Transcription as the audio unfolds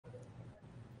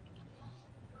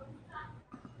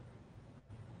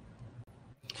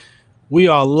We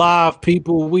are live,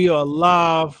 people. We are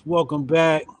live. Welcome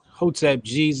back. Hotep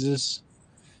Jesus,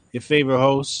 your favorite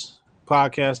host,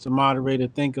 podcaster, moderator,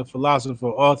 thinker, philosopher,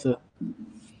 author,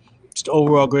 just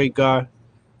overall great guy.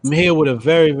 I'm here with a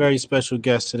very, very special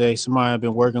guest today. Somebody I've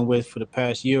been working with for the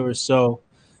past year or so.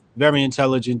 Very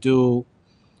intelligent dude,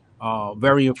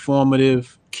 very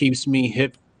informative, keeps me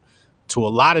hip to a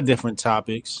lot of different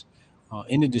topics.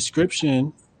 In the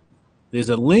description, there's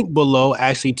a link below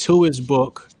actually to his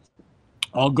book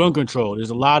on gun control.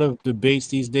 There's a lot of debates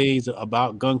these days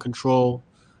about gun control,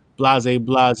 blase,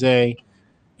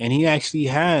 and he actually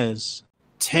has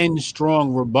 10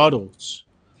 strong rebuttals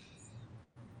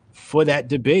for that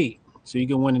debate. So you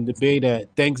can win a debate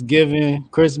at Thanksgiving,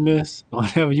 Christmas,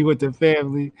 whenever you with the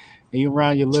family and you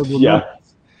around your liberal members.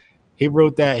 He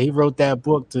wrote that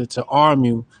book to arm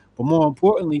you, but more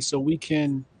importantly, so we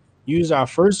can use our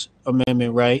First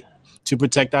Amendment right to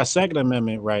protect our Second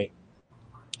Amendment right.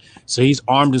 So he's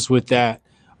armed us with that.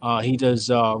 He does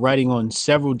writing on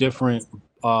several different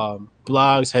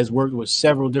blogs, has worked with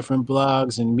several different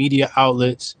blogs and media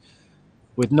outlets.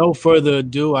 With no further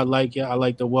ado, I'd like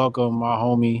to welcome my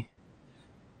homie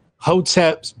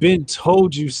Hotep's Been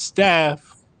Told You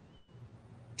staff,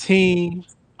 team,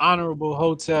 Honorable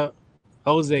Hotep,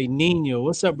 Jose Nino.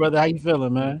 What's up, brother? How you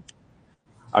feeling, man?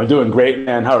 I'm doing great,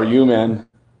 man. How are you, man?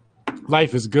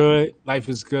 Life is good. Life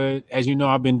is good. As you know,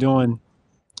 I've been doing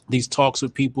these talks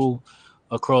with people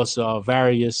across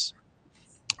various.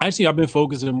 Actually, I've been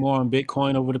focusing more on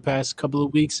Bitcoin over the past couple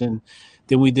of weeks, and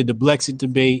then we did the Brexit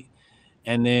debate,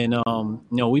 and then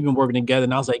we've been working together.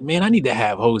 And I was like, man, I need to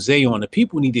have Jose on. The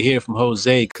people need to hear from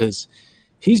Jose because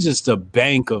he's just a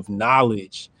bank of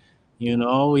knowledge. You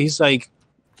know, he's like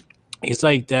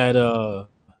that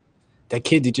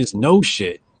kid that just knows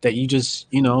shit that you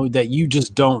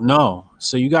just don't know.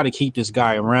 So you got to keep this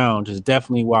guy around. Is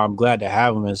definitely why I'm glad to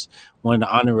have him as one of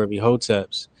the honorary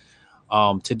Hoteps.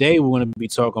 Today we're going to be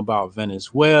talking about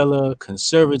Venezuela,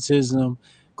 conservatism,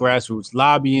 grassroots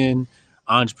lobbying,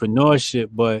 entrepreneurship.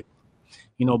 But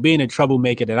being a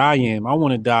troublemaker that I am, I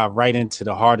want to dive right into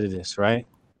the heart of this. Right?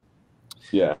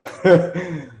 Yeah.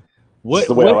 What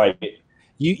the way I like it.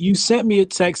 You sent me a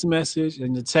text message,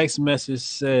 and the text message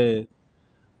said,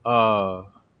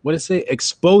 what did it say?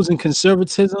 Exposing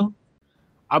conservatism,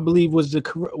 I believe was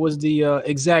the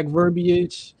exact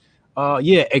verbiage.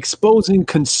 Exposing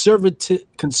conservative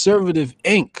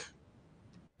Inc.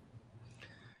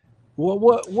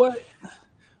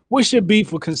 What should be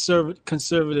for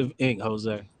conservative Inc.,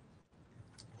 Jose?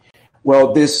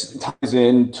 Well, this ties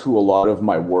into a lot of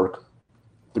my work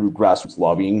through grassroots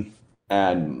lobbying,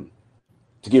 and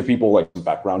to give people like some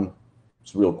background,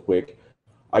 just real quick,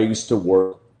 I used to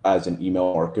work as an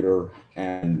email marketer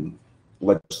and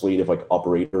legislative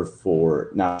operator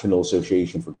for National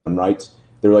Association for Gun Rights.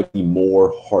 They're like the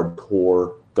more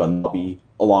hardcore gun lobby,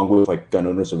 along with Gun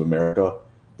Owners of America,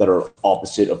 that are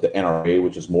opposite of the NRA,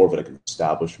 which is more of an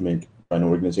establishment gun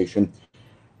organization.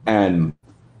 And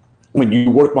when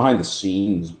you work behind the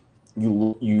scenes,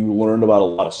 you learn about a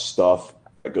lot of stuff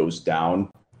that goes down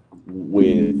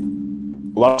with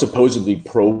a lot of supposedly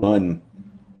pro-gun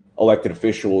elected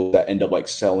officials that end up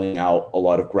selling out a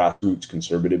lot of grassroots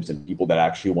conservatives and people that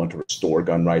actually want to restore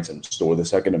gun rights and restore the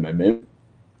Second Amendment.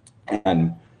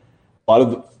 And a lot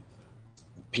of the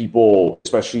people,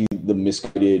 especially the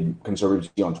misguided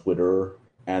conservatives on Twitter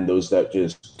and those that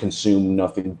just consume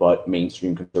nothing but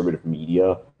mainstream conservative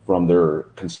media from their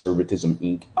Conservatism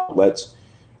Inc. outlets,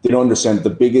 they don't understand the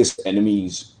biggest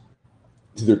enemies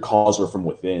to their cause are from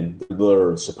within.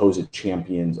 They're supposed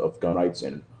champions of gun rights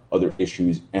and other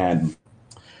issues. And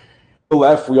the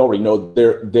left, we already know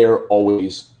they're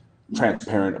always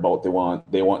transparent about what they want.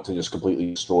 They want to just completely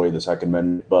destroy the Second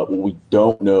Amendment. But what we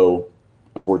don't know,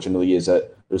 unfortunately, is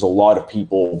that there's a lot of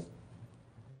people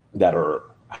that are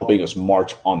helping us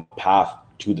march on the path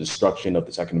to the destruction of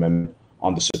the Second Amendment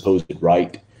on the supposed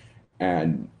right.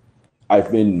 And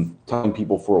I've been telling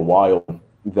people for a while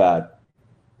that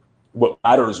what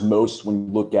matters most when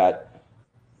you look at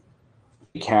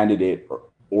a candidate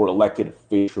or elected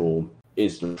official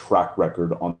is the track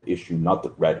record on the issue, not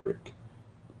the rhetoric.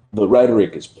 The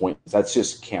rhetoric is pointless. That's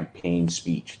just campaign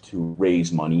speech to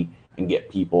raise money and get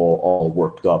people all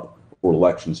worked up for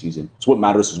election season. So what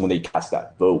matters is when they cast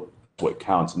that vote, what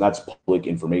counts, and that's public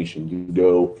information. You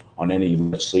go on any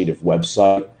legislative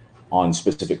website on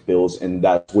specific bills, and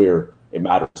that's where it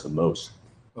matters the most.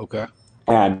 Okay.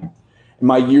 And in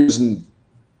my years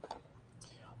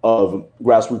of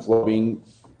grassroots lobbying,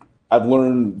 I've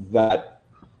learned that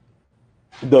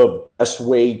the best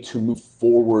way to move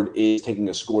forward is taking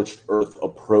a scorched earth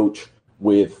approach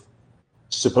with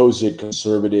supposed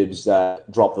conservatives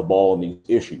that drop the ball on these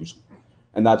issues.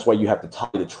 And that's why you have to tie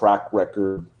the track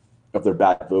record of their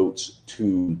bad votes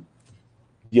to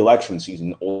the election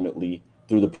season, ultimately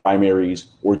through the primaries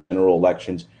or general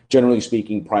elections. Generally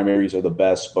speaking, primaries are the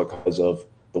best because of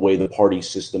the way the party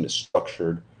system is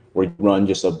structured, where you run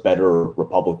just a better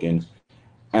Republican.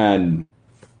 And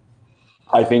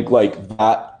I think like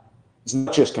that is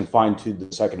not just confined to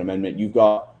the Second Amendment. You've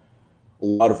got a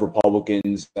lot of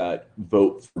Republicans that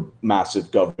vote for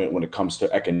massive government when it comes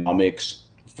to economics,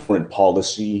 foreign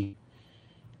policy,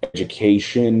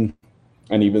 education,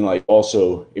 and even like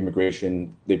also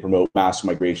immigration. They promote mass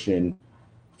migration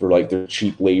for like their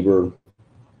cheap labor,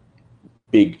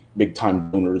 big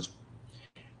time donors.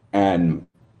 And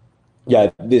yeah,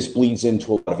 this bleeds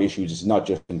into a lot of issues. It's not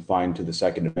just confined to the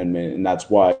Second Amendment. And that's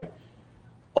why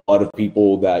a lot of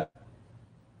people that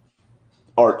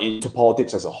are into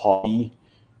politics as a hobby,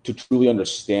 to truly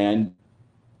understand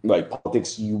like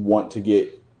politics, you want to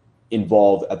get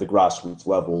involved at the grassroots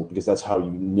level, because that's how you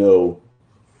know,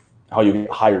 how you get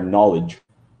higher knowledge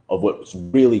of what's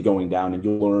really going down, and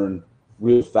you'll learn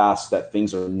real fast that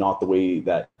things are not the way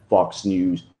that Fox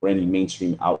News or any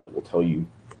mainstream outlet will tell you.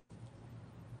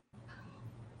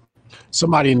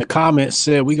 Somebody in the comments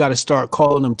said we got to start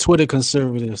calling them Twitter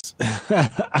conservatives.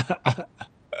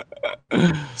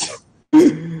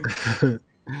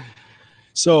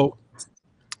 So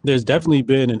there's definitely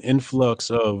been an influx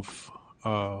of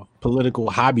political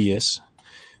hobbyists,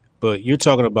 but you're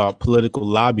talking about political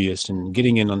lobbyists and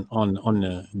getting in on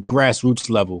the grassroots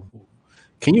level.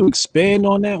 Can you expand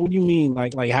on that? What do you mean?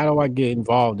 Like how do I get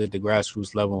involved at the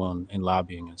grassroots level in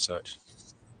lobbying and such?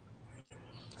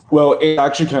 Well, it's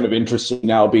actually kind of interesting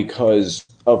now because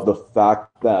of the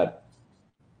fact that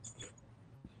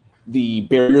the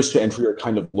barriers to entry are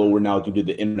kind of lower now due to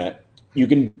the internet. You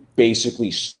can basically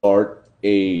start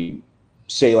a,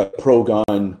 say, like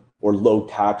pro-gun or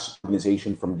low-tax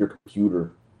organization from your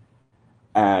computer.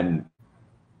 And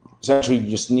essentially you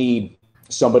just need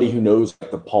somebody who knows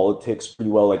like the politics pretty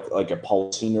well, like a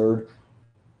policy nerd,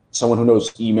 someone who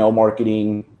knows email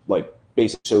marketing, like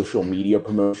basic social media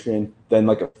promotion, then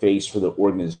like a face for the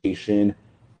organization,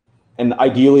 and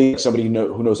ideally somebody who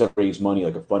knows how to raise money,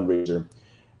 like a fundraiser.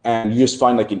 And you just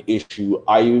find like an issue.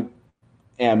 I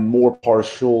am more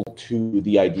partial to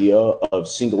the idea of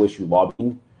single issue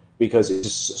lobbying because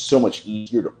it's so much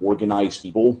easier to organize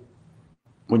people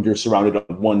when you're surrounded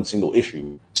on one single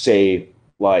issue, say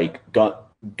like gun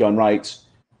rights,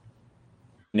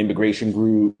 an immigration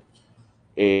group,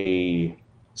 a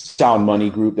sound money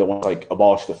group that wants like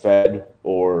abolish the Fed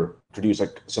or produce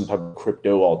like some type of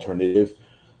crypto alternative.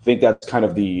 I think that's kind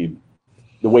of the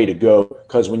way to go,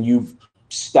 because when you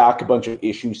stack a bunch of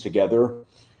issues together,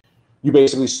 you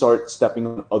basically start stepping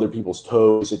on other people's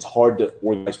toes. It's hard to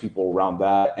organize people around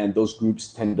that, and those groups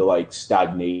tend to like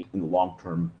stagnate in the long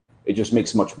term. It just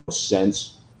makes much more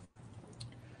sense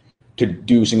to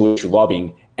do single issue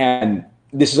lobbying. And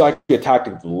this is actually a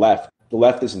tactic of the left. The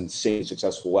left is insanely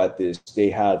successful at this. They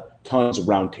have tons of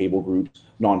roundtable groups,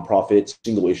 nonprofits,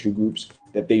 single issue groups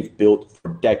that they've built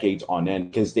for decades on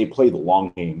end because they play the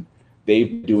long game. They've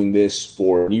been doing this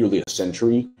for nearly a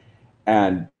century,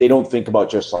 and they don't think about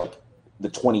just like the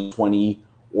 2020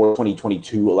 or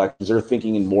 2022 elections. They're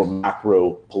thinking in more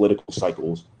macro political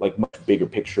cycles, like much bigger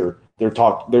picture.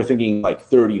 They're thinking like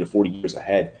 30 to 40 years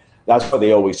ahead. That's why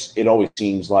it always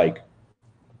seems like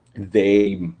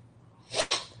they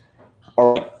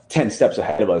are like 10 steps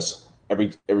ahead of us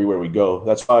everywhere we go.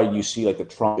 That's why you see like the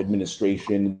Trump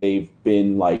administration, they've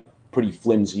been like pretty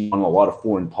flimsy on a lot of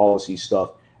foreign policy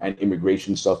stuff and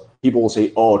immigration stuff. People will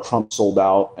say, oh, Trump sold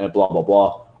out and blah, blah,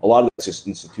 blah. A lot of it's just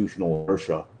institutional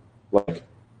inertia. Like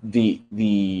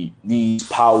these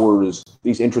powers,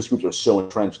 these interest groups are so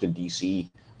entrenched in DC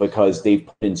because they've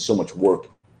put in so much work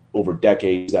over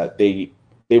decades that they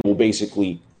will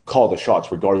basically call the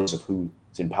shots regardless of who's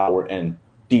in power and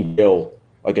derail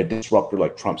like a disruptor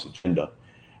like Trump's agenda.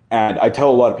 And I tell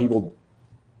a lot of people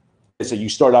that you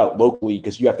start out locally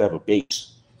because you have to have a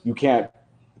base. You can't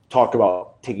talk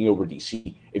about taking over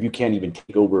DC if you can't even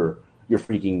take over your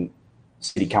freaking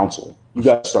city council. You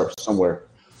got to start somewhere,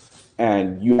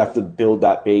 and you have to build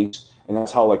that base. And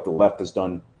that's how like the left has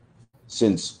done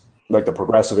since like the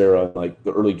progressive era, like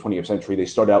the early 20th century. They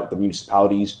started out with the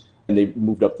municipalities, and they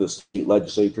moved up to the state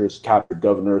legislatures, captured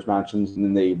governors' mansions, and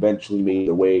then they eventually made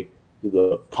their way to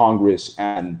the Congress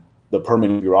and the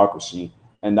permanent bureaucracy.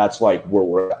 And that's like where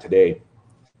we're at today.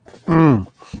 Now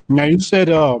you said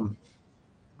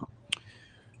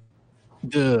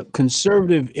the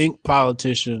conservative Inc.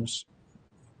 politicians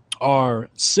are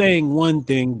saying one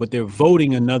thing, but they're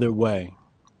voting another way.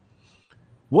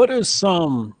 what are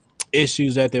some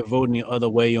issues that they're voting the other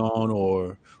way on,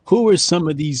 or who are some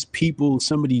of these people,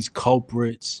 some of these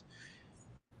culprits?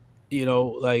 You know,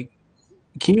 like,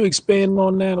 can you expand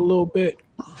on that a little bit?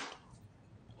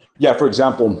 Yeah, for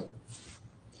example,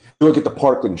 you look at the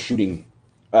Parkland shooting.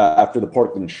 After the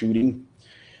Parkland shooting,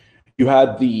 you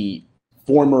had the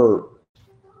former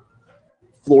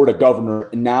Florida governor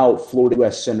and now Florida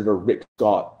U.S. Senator Rick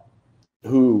Scott,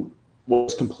 who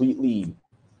was completely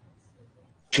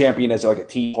championed as like a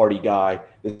Tea Party guy.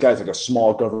 This guy's like a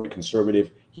small government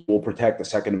conservative. He will protect the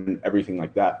Second Amendment, everything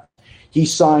like that. He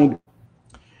signed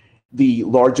the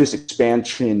largest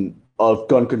expansion of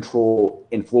gun control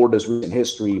in Florida's recent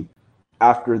history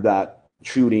after that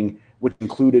shooting, which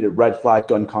included a red flag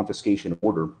gun confiscation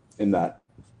order in that.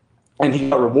 And he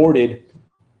got rewarded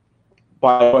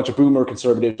by a bunch of boomer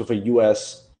conservatives with a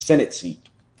U.S. Senate seat.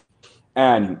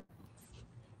 And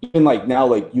even like now,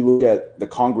 like you look at the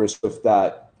Congress with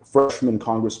that freshman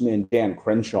Congressman Dan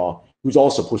Crenshaw, who's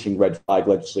also pushing red flag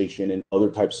legislation and other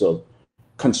types of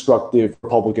constructive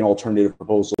Republican alternative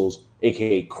proposals,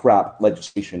 aka crap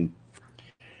legislation.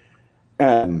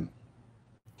 And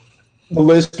the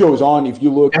list goes on. If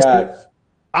you look at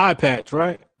eye patch,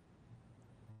 right?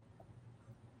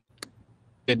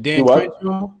 The Dan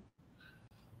Crenshaw.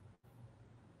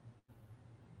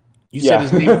 You said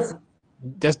his name.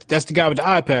 That's the guy with the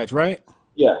eye patch, right?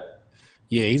 Yeah.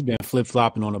 Yeah, he's been flip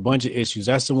flopping on a bunch of issues.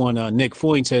 That's the one Nick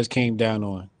Fuentes came down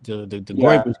on. The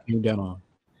Grapers came down on.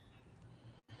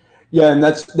 Yeah, and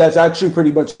that's actually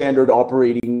pretty much standard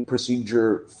operating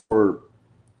procedure for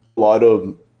a lot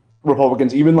of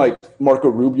Republicans. Even like Marco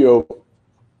Rubio,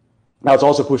 now it's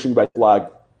also pushing red flag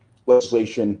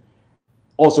legislation,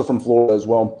 also from Florida as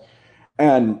well.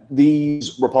 And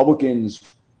these Republicans,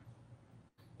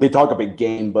 they talk a big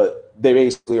game, but they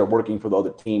basically are working for the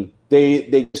other team.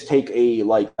 They just take a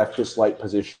like leftist light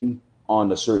position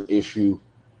on a certain issue,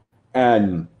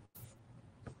 and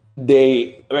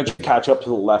they eventually catch up to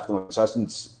the left on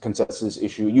the consensus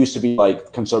issue. It used to be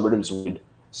like conservatives would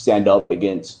stand up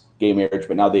against gay marriage,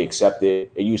 but now they accept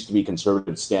it. It used to be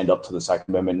conservatives stand up to the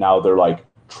Second Amendment. Now they're like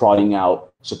trotting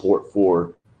out support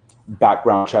for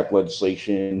background check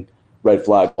legislation, red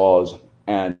flag laws,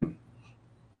 and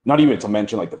not even to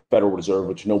mention like the Federal Reserve,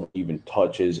 which nobody even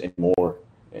touches anymore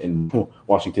in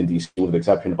Washington, D.C., with the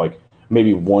exception of like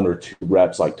maybe one or two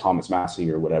reps like Thomas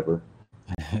Massie or whatever.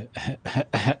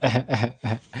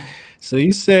 So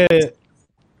you said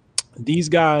these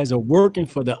guys are working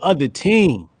for the other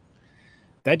team.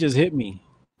 That just hit me.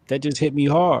 That just hit me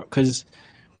hard because,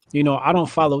 you know, I don't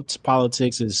follow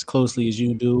politics as closely as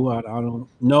you do. I don't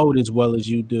know it as well as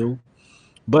you do.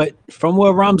 But from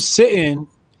where I'm sitting,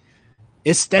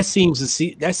 that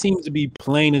seems to be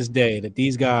plain as day that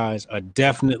these guys are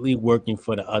definitely working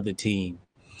for the other team.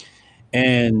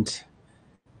 And,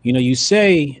 you know, you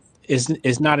say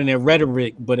it's not in their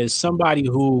rhetoric, but as somebody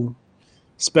who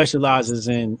specializes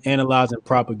in analyzing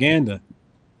propaganda,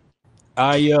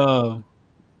 I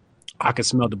can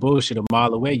smell the bullshit a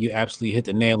mile away. You absolutely hit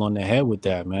the nail on the head with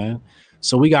that, man.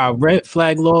 So we got red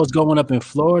flag laws going up in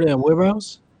Florida, and where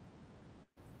else?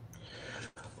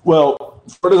 Well,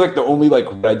 Florida's like the only like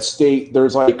red state.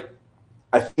 There's like,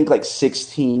 I think like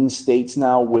 16 states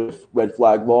now with red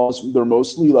flag laws. They're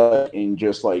mostly like in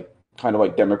just like kind of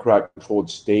like Democrat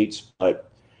controlled states,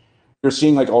 but you're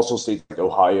seeing like also states like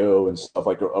Ohio and stuff,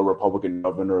 like a Republican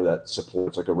governor that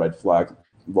supports like a red flag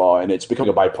law, and it's becoming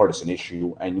a bipartisan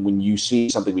issue. And when you see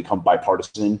something become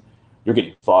bipartisan, you're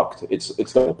getting fucked. It's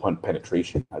double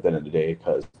penetration at the end of the day,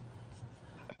 because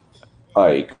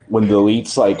like when the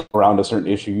elites like around a certain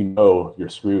issue, you know you're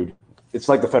screwed. It's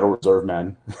like the Federal Reserve,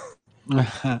 man.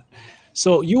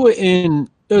 So you were in,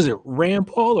 is it Rand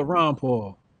Paul or Ron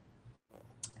Paul?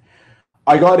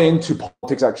 I got into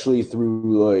politics actually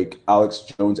through like Alex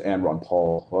Jones and Ron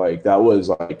Paul. Like that was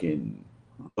like in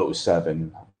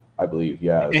 2007, I believe.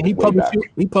 Yeah. And he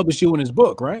published you in his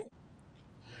book, right?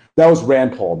 That was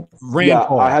Rand Paul.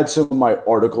 Paul. I had some of my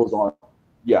articles on.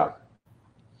 Yeah.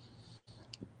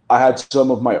 I had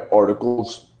some of my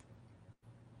articles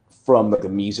from like the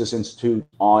Mises Institute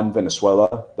on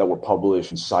Venezuela that were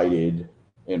published and cited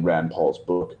in Rand Paul's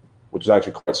book, which is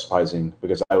actually quite surprising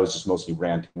because I was just mostly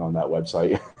ranting on that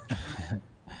website.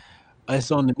 It's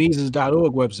on the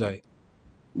Mises.org website.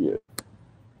 Yeah.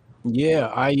 Yeah,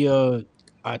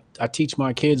 I teach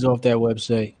my kids off that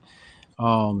website.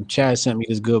 Chad sent me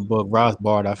this good book,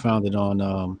 Rothbard. I found it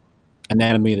on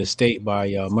Anatomy of the State by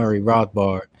Murray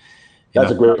Rothbard.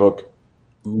 That's a great book.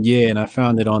 Yeah, and I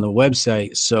found it on the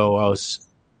website. So I was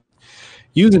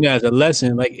using it as a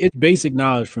lesson. Like, it's basic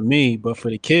knowledge for me, but for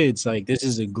the kids, like, this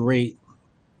is a great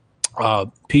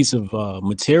piece of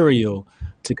material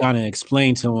to kind of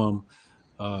explain to them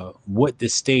what the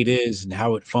state is and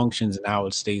how it functions and how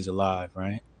it stays alive,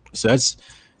 right? So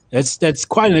that's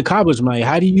quite an accomplishment.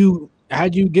 How'd you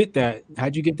get that?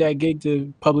 How'd you get that gig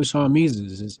to publish on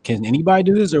Mises? Can anybody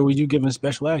do this, or were you given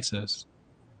special access?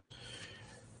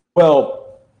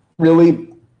 Well,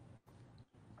 really,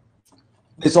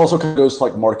 this also kind of goes to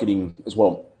like marketing as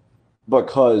well,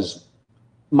 because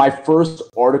my first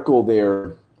article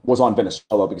there was on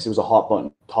Venezuela because it was a hot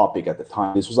button topic at the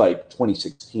time. This was like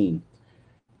 2016.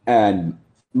 And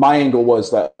my angle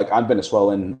was that like I'm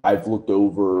Venezuelan, I've looked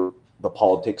over the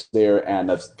politics there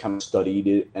and I've kind of studied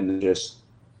it and just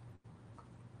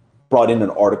brought in an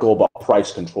article about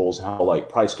price controls, how like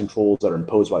price controls that are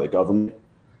imposed by the government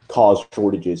cause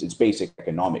shortages. It's basic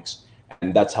economics.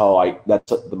 And that's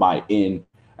my in.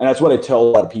 And that's what I tell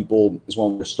a lot of people is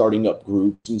when we're starting up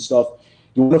groups and stuff,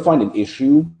 you want to find an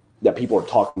issue that people are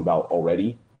talking about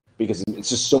already, because it's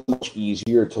just so much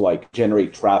easier to like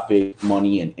generate traffic,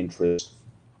 money, and interest.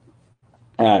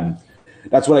 And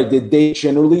that's what I did. They,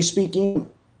 generally speaking,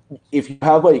 if you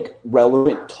have like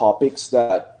relevant topics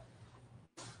that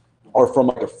are from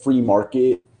like a free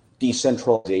market,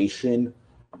 decentralization,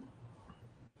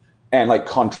 and like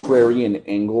contrarian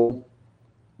angle,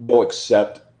 they'll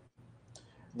accept.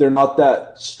 They're not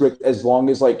that strict as long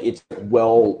as like it's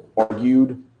well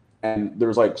argued and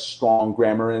there's like strong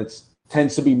grammar, and it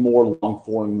tends to be more long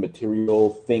form material.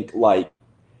 Think like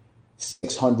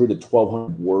 600 to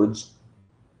 1200 words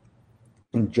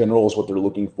in general is what they're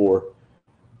looking for.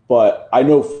 But I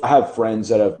know I have friends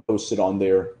that have posted on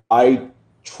there. I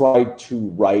try to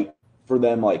write for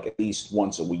them like at least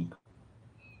once a week.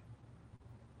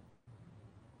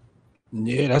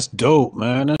 Yeah, that's dope,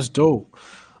 man. That's dope.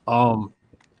 For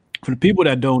the people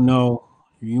that don't know,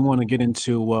 you want to get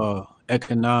into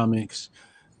economics,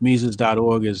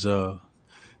 Mises.org is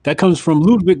that comes from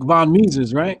Ludwig von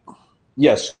Mises, right?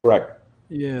 Yes, correct.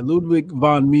 Yeah, Ludwig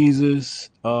von Mises,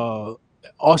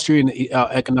 Austrian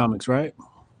economics, right?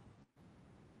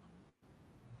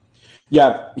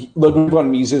 Yeah, Ludwig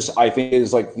von Mises, I think,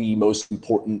 is like the most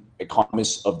important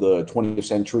economist of the 20th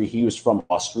century. He was from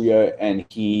Austria, and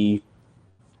he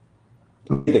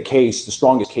made the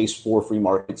strongest case for free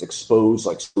markets, exposed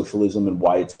like socialism and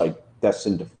why it's like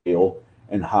destined to fail,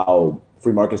 and how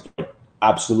free markets are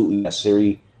absolutely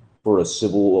necessary for a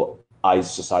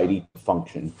civilized society to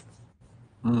function.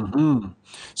 Mm-hmm.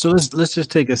 So let's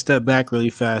just take a step back really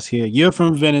fast here. You're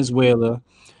from Venezuela.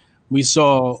 We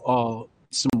saw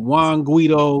some Juan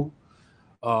Guaido,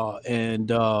 and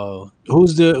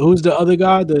who's the other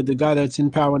guy? The guy that's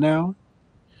in power now?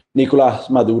 Nicolas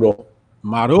Maduro.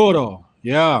 Maduro.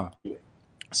 Yeah.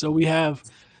 So we have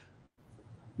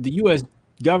the U.S.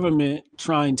 government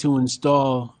trying to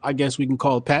install, I guess we can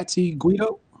call it Patsy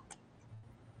Guaido.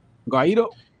 Guaido.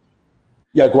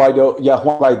 Yeah, Guaido. Yeah,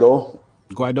 Juan Guaido.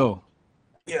 Guaido.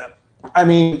 Yeah. I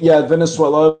mean, yeah,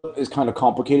 Venezuela is kind of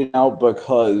complicated now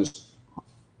because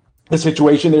the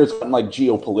situation there is kind of like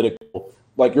geopolitical.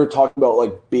 Like you're talking about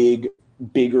like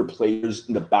bigger players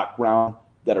in the background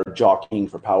that are jockeying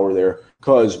for power there,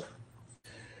 because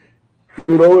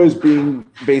Maduro is being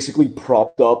basically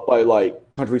propped up by like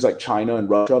countries like China and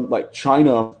Russia. Like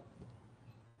China,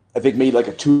 I think, made like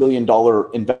a $2 billion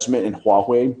investment in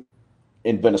Huawei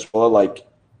in Venezuela, like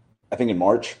I think in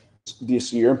March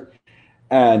this year.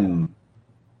 And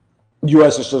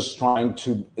US is just trying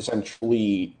to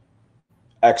essentially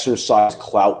exercise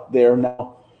clout there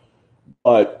now.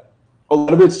 But a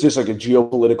lot of it's just like a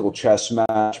geopolitical chess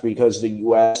match, because the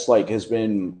US like has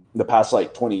been the past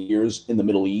like 20 years in the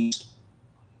Middle East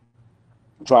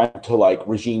trying to like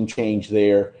regime change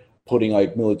there, putting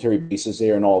like military bases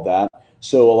there and all that.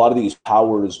 So a lot of these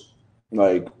powers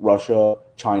like Russia,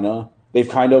 China, they've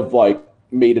kind of like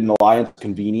made an alliance of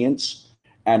convenience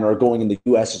and are going in the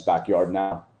US's backyard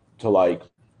now to like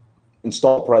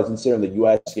install a presence there, and the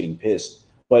US is getting pissed.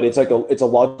 But it's a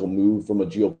logical move from a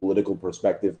geopolitical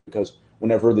perspective, because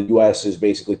whenever the US is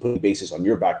basically putting bases on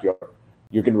your backyard,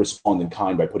 you're going to respond in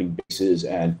kind by putting bases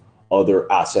and other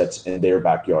assets in their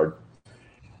backyard.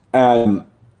 And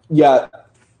yeah,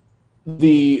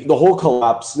 the whole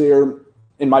collapse there,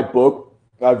 in my book,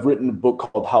 I've written a book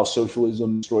called How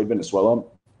Socialism Destroyed Venezuela.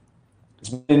 It's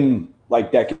been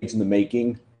like decades in the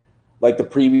making. Like the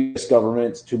previous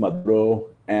governments to Maduro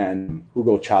and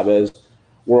Hugo Chavez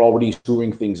were already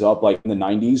screwing things up, like in the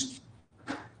 90s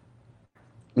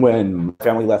when my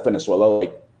family left Venezuela.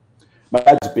 Like my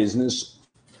dad's business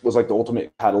was like the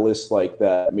ultimate catalyst like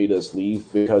that made us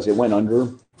leave, because it went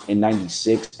under in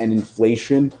 96, and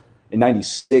inflation in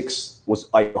 96 was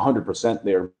like 100%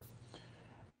 there.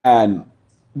 And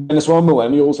Venezuelan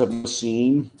millennials have not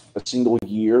seen a single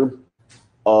year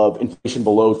of inflation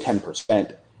below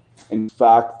 10%. In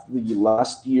fact, the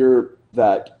last year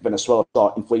that Venezuela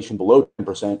saw inflation below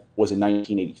 10% was in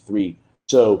 1983.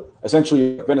 So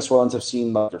essentially, Venezuelans have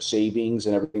seen like their savings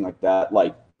and everything like that,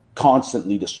 like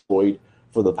constantly destroyed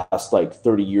for the past like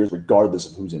 30 years, regardless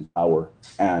of who's in power.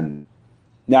 And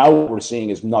now what we're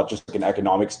seeing is not just like an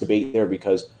economics debate there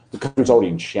because the country's already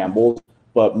in shambles,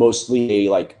 but mostly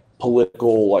a like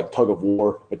political like tug of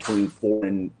war between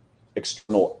foreign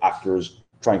external actors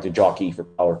trying to jockey for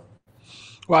power.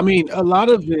 Well, I mean, a lot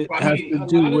of it has to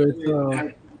do with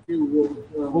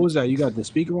what was that? You got the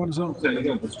speaker on or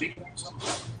something?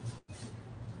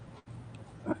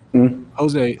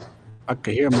 Jose, I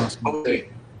can hear myself. Can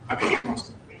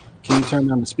you turn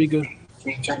down the speaker?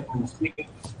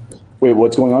 Wait,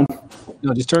 what's going on?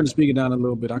 No, just turn the speaker down a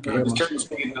little bit. I can hear myself.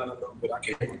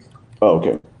 Oh,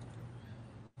 okay.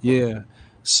 Yeah.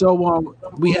 So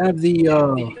we have the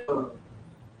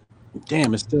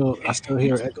damn, I still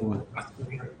hear it echoing.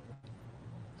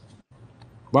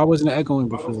 Why wasn't it echoing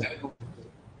before?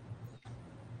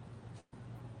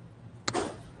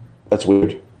 That's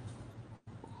weird.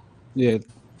 Yeah,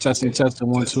 testing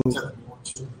 1 2.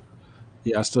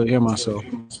 Yeah, I still hear myself.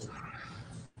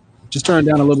 Just turn it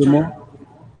down a little bit more.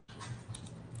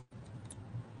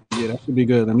 Yeah, that should be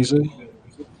good. Let me see.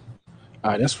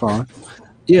 All right, that's fine.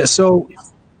 Yeah, so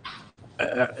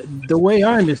the way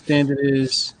I understand it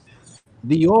is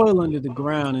the oil under the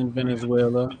ground in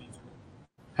Venezuela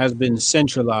has been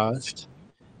centralized,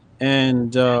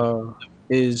 and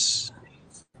is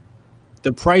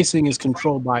the pricing is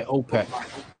controlled by OPEC,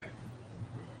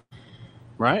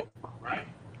 right?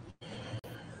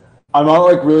 I'm not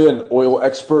like really an oil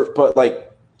expert, but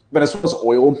like Venezuela's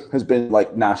oil has been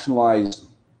like nationalized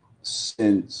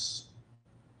since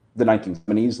the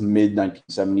 1970s, mid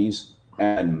 1970s,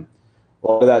 and a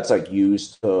lot of that's like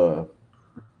used to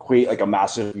create like a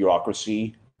massive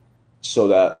bureaucracy so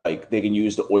that like they can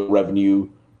use the oil revenue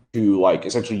to like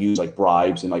essentially use like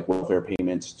bribes and like welfare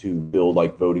payments to build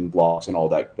like voting blocks and all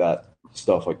that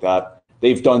stuff like that.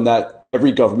 They've done that.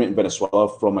 Every government in Venezuela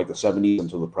from like the 70s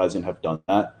until the present have done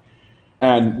that.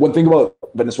 And one thing about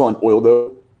Venezuelan oil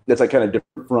though that's like kind of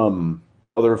different from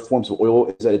other forms of oil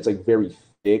is that it's like very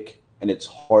thick and it's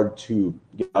hard to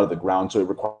get out of the ground. So it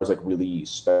requires like really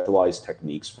specialized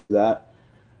techniques for that.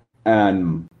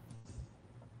 And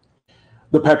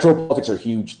the petropolitics are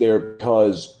huge there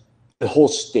because the whole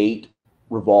state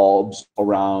revolves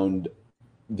around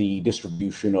the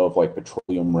distribution of like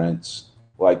petroleum rents.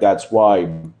 Like that's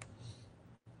why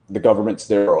the governments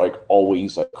there are like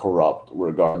always like corrupt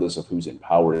regardless of who's in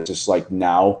power. It's just like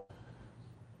now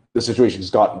the situation's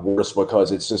gotten worse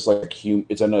because it's just like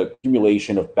it's an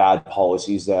accumulation of bad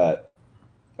policies that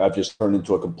have just turned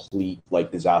into a complete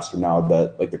like disaster now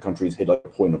that like the country's hit like a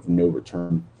point of no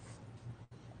return.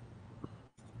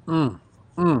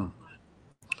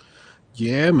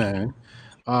 Yeah, man.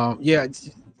 Yeah,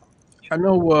 I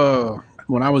know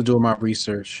when I was doing my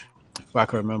research, if I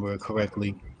can remember it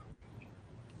correctly,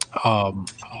 what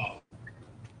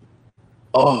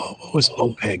was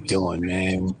OPEC doing,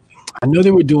 man? I know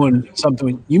they were doing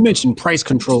something. You mentioned price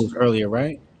controls earlier,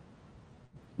 right?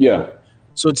 Yeah.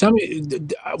 So tell me,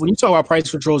 when you talk about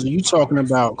price controls, are you talking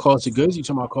about cost of goods? Or are you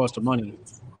talking about cost of money?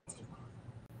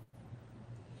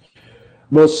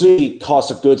 Mostly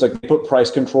cost of goods. Like they put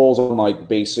price controls on like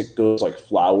basic goods like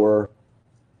flour,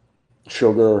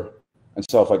 sugar, and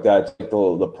stuff like that. It's like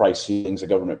the price ceilings the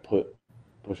government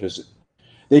pushes.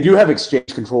 They do have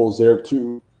exchange controls there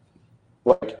too.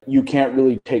 Like you can't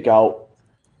really take out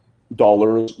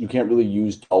dollars. You can't really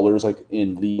use dollars like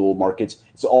in legal markets.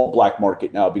 It's all black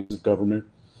market now because of government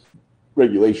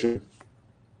regulation.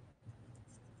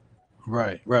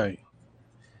 Right.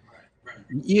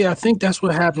 Yeah, I think that's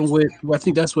what happened I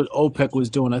think that's what OPEC was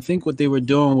doing. I think what they were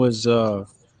doing was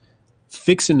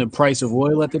fixing the price of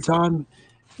oil at the time,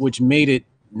 which made it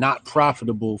not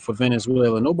profitable for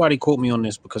Venezuela. Nobody quote me on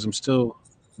this because I'm still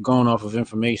going off of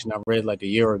information I read like a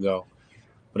year ago.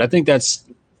 But I think that's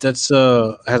has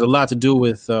a lot to do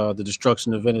with the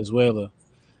destruction of Venezuela,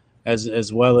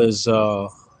 as well as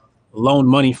loan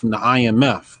money from the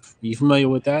IMF. Are you familiar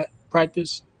with that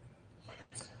practice?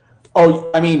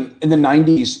 Oh, I mean, in the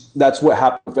 90s, that's what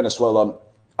happened with Venezuela.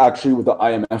 Actually, with the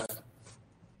IMF,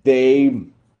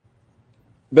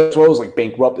 Venezuela was like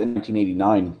bankrupt in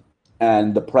 1989,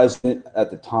 and the president at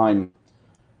the time,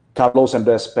 Carlos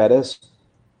Andrés Perez,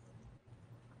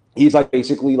 he's like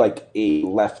basically like a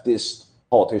leftist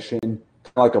politician, kind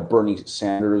of like a Bernie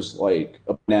Sanders, like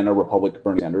a banana republic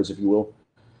Bernie Sanders, if you will.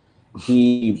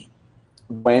 He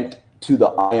went to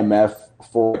the IMF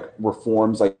for like,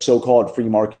 reforms, like so-called free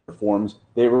market reforms.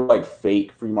 They were like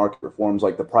fake free market reforms,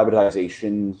 like the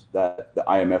privatizations that the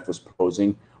IMF was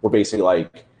proposing were basically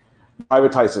like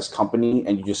privatize this company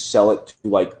and you just sell it to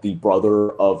like the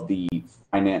brother of the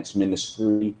finance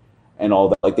ministry and all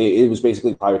that. Like it was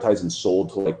basically privatized and sold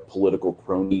to like political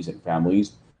cronies and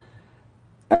families.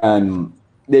 And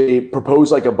they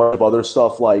proposed like a bunch of other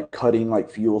stuff, like cutting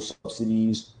like fuel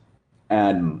subsidies,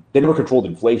 and they never controlled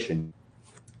inflation.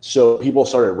 So people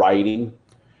started rioting,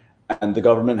 and the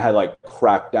government had like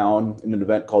cracked down in an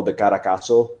event called the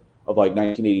Caracazo of like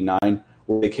 1989,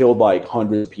 where they killed like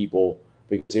hundreds of people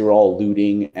because they were all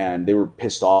looting and they were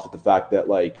pissed off at the fact that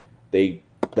like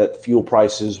that fuel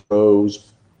prices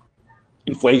rose.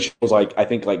 Inflation was like I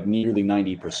think like nearly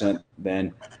 90%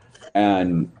 then,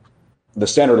 and the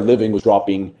standard of living was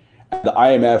dropping. The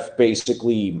IMF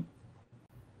basically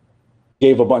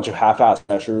gave a bunch of half-assed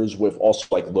measures with also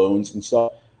like loans and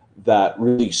stuff that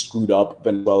really screwed up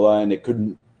Venezuela, and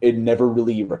it never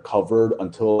really recovered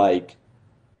until like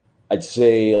I'd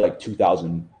say like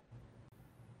 2000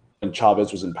 when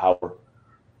Chavez was in power.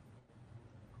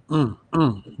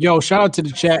 Yo, shout out to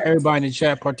the chat, everybody in the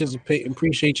chat participating.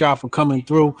 Appreciate y'all for coming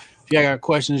through. If y'all got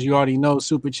questions, you already know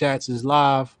Super Chats is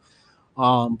live.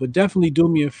 But definitely do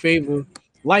me a favor.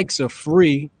 Likes are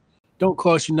free. Don't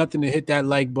cost you nothing to hit that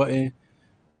like button.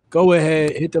 Go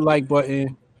ahead, hit the like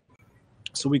button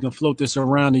so we can float this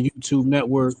around the YouTube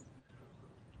network.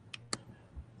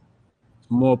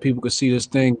 More people can see this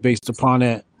thing based upon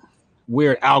that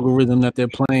weird algorithm that they're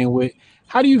playing with.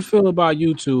 How do you feel about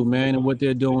YouTube, man, and what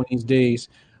they're doing these days?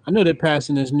 I know they're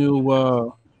passing this new,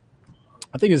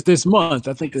 I think it's this month.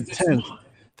 I think the 10th.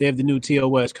 They have the new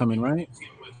TOS coming, right?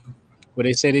 Where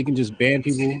they say they can just ban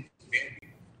people.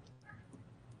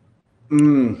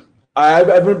 I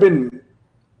haven't been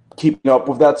keeping up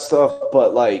with that stuff,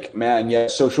 but like, man, yeah,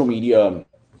 social media,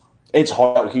 it's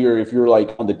hard out here if you're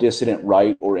like on the dissident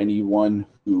right or anyone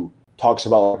who talks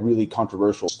about like really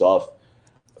controversial stuff.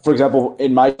 For example,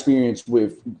 in my experience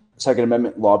with Second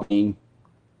Amendment lobbying,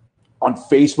 on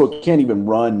Facebook, you can't even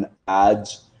run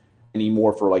ads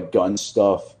anymore for like gun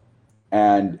stuff.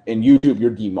 And in YouTube,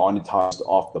 you're demonetized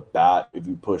off the bat if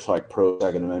you push like pro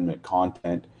Second Amendment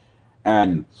content.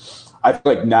 And I feel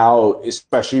like now,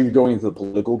 especially if you're going into the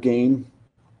political game,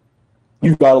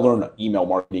 you've got to learn email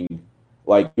marketing.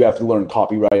 Like you have to learn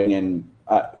copywriting and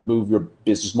move your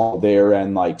business model there,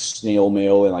 and like snail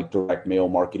mail and like direct mail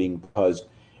marketing, because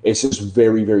it's just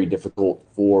very, very difficult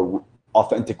for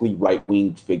authentically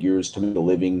right-wing figures to make a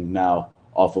living now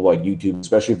off of like YouTube,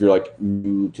 especially if you're like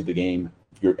new to the game,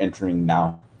 if you're entering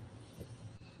now.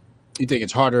 You think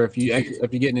it's harder if you're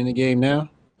getting in the game now?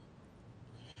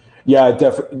 Yeah,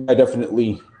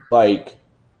 definitely. Like,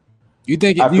 you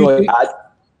think?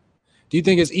 Do you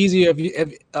think it's easier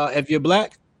if you're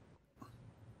black?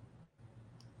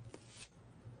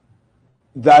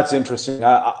 That's interesting.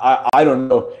 I don't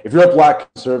know. If you're a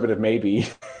black conservative, maybe.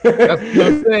 That's what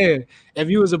I'm saying. If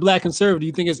you was a black conservative, do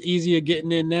you think it's easier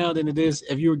getting in now than it is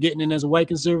if you were getting in as a white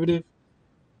conservative?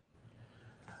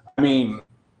 I mean,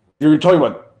 you're talking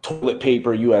about toilet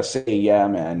paper USA, yeah,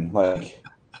 man.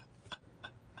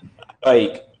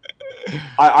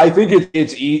 I think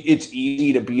it's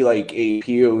easy to be like a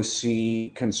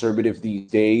POC conservative these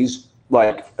days.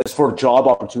 Like as for job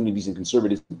opportunities in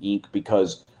Conservatism Inc.,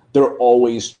 because they're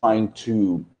always trying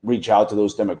to reach out to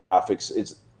those demographics.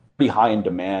 It's pretty high in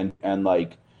demand, and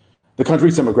like the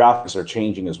country's demographics are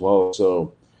changing as well.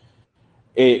 So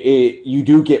you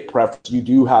do get preference. You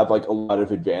do have like a lot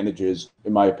of advantages,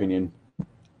 in my opinion.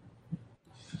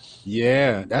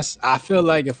 Yeah, I feel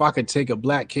like if I could take a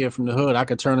black kid from the hood, I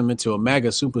could turn him into a MAGA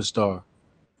superstar.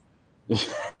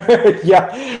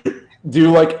 Yeah. Do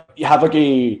you have like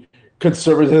a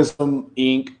Conservatism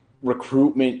Inc.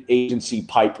 recruitment agency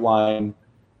pipeline?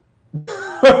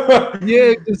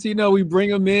 Yeah, because we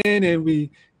bring them in and we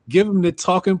give them the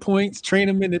talking points, train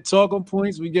them in the talking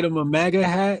points. We get them a MAGA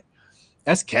hat.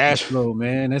 That's cash flow,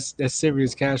 man. That's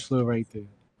serious cash flow right there.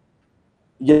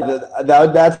 Yeah,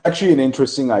 that's actually an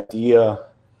interesting idea.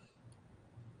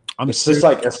 It's just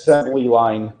like assembly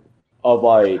line of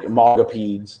like MAGA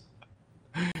peds.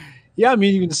 Yeah, I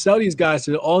mean, you can sell these guys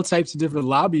to all types of different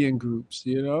lobbying groups,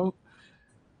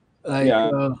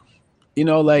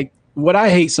 like what I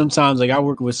hate sometimes, like I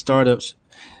work with startups,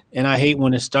 and I hate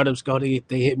when the startups they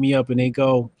hit me up and they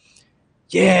go,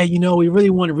 yeah, we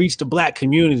really want to reach the black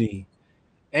community.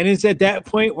 And it's at that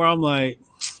point where I'm like,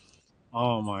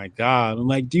 oh my God. I'm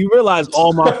like, do you realize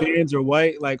all my fans are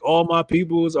white? Like all my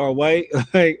peoples are white.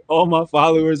 Like all my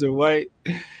followers are white.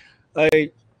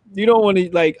 Like you don't want to,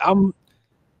 like I'm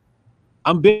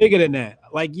bigger than that.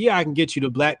 like, yeah, I can get you the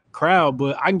black crowd,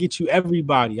 but I can get you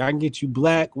everybody. I can get you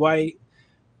black, white,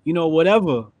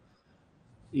 whatever.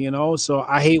 So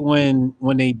I hate when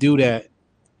they do that.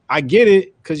 I get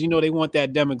it because they want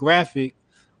that demographic,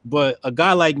 but a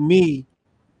guy like me,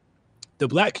 the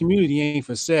black community ain't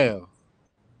for sale.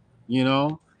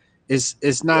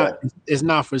 It's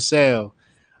not for sale.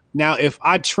 Now, if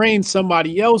I train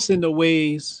somebody else in the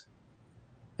ways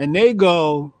and they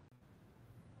go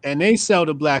and they sell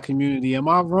the black community, am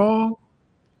I wrong?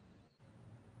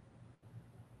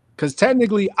 Because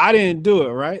technically I didn't do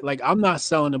it, right? Like, I'm not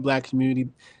selling the black community.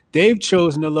 They've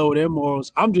chosen to lower their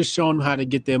morals. I'm just showing them how to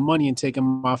get their money and taking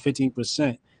my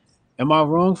 15%. Am I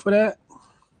wrong for that?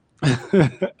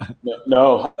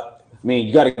 No. I mean,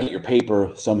 you got to get your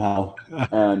paper somehow.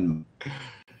 And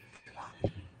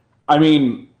I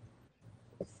mean,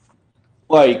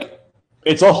 like,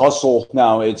 it's a hustle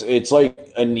now. It's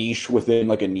like a niche within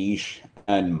like a niche,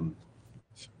 and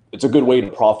it's a good way to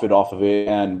profit off of it.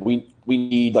 And we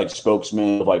need like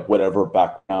spokesmen of like whatever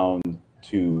background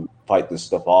to fight this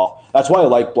stuff off. That's why I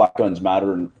like Black Guns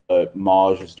Matter and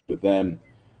Maj is with them,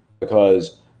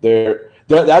 because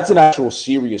that's an actual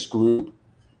serious group.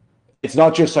 It's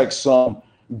not just like some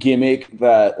gimmick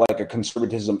that like a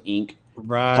Conservatism Inc.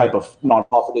 type of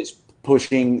nonprofit is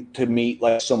pushing to meet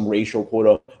like some racial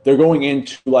quota. They're going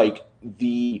into like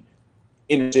the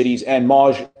inner cities, and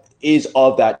Maj is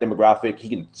of that demographic. He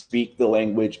can speak the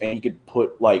language, and he could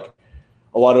put like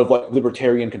a lot of like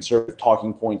libertarian conservative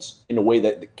talking points in a way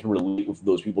that can relate with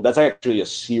those people. That's actually a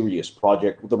serious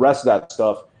project. The rest of that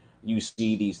stuff you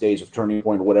see these days with Turning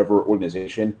Point or whatever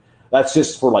organization, that's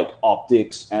just for like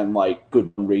optics and like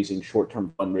good fundraising,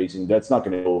 short-term fundraising. That's not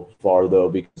going to go far though,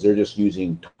 because they're just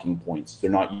using talking points. They're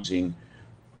not using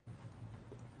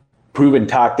proven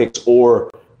tactics,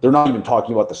 or they're not even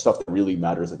talking about the stuff that really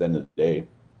matters at the end of the day.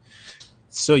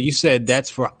 So you said that's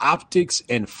for optics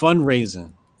and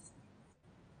fundraising.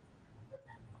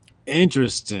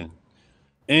 Interesting.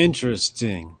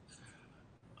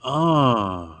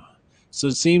 So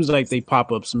it seems like they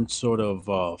pop up some sort of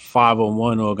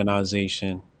 501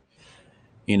 organization.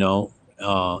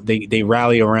 They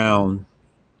rally around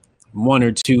one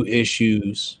or two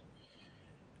issues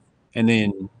and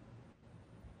then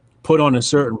put on a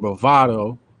certain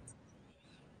bravado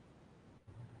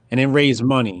and then raise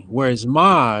money. Whereas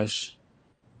Maj,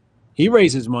 he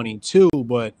raises money too,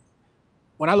 but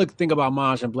when I think about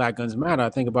Maj and Black Guns Matter,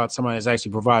 I think about somebody that's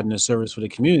actually providing a service for the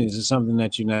communities. It's something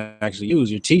that you can actually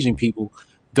use. You're teaching people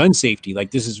gun safety.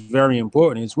 Like, this is very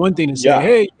important. It's one thing to say,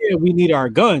 hey, yeah, we need our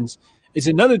guns. It's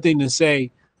another thing to say,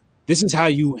 this is how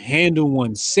you handle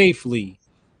one safely.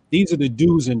 These are the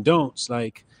do's and don'ts.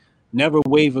 Like, never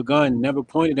wave a gun, never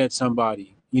point it at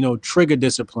somebody, trigger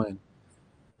discipline,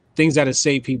 things that have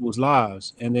saved people's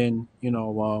lives. And then,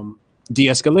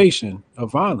 de-escalation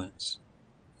of violence.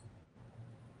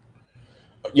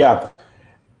 Yeah.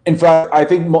 In fact, I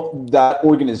think that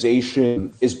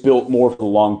organization is built more for the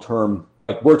long term.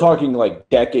 Like, we're talking like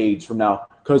decades from now,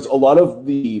 because a lot of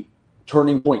the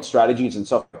Turning Point strategies and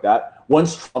stuff like that,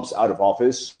 once Trump's out of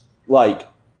office, like,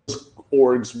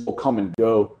 orgs will come and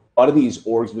go. A lot of these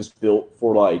orgs was built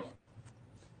for like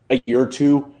a year or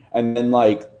two, and then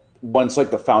like once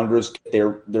like the founders get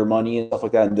their money and stuff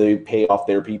like that, and they pay off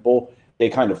their people, they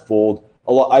kind of fold.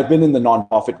 I've been in the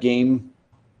nonprofit game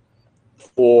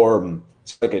for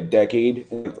like a decade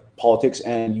in politics,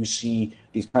 and you see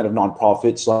these kind of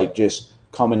nonprofits like just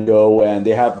come and go, and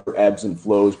they have their ebbs and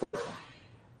flows.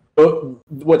 But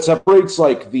what separates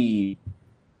like the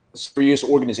serious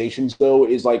organizations though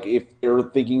is like if they're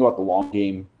thinking about the long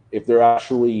game, if they're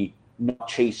actually not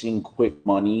chasing quick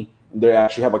money, they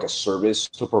actually have like a service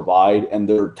to provide, and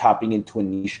they're tapping into a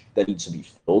niche that needs to be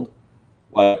filled.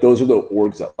 Like, those are the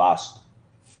orgs that last.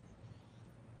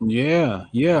 Yeah.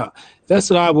 That's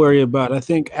what I worry about. I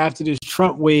think after this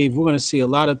Trump wave, we're going to see a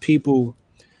lot of people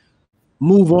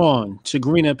move on to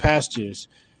greener pastures.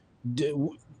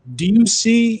 Do you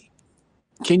see,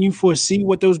 can you foresee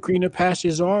what those greener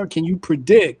pastures are? Can you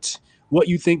predict what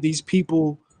you think these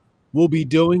people will be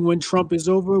doing when Trump is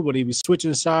over? Will they be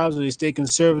switching sides? Will they stay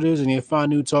conservatives and they find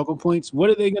new talking points? What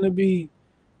are they going to be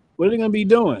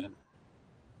doing?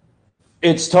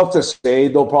 It's tough to say.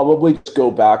 They'll probably just go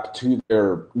back to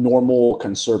their normal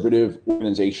conservative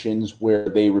organizations where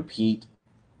they repeat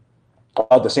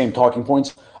the same talking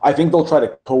points. I think they'll try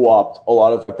to co-opt a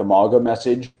lot of like the MAGA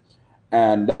message,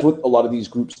 and that's what a lot of these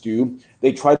groups do.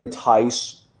 They try to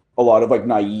entice a lot of like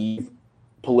naive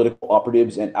political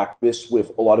operatives and activists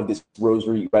with a lot of this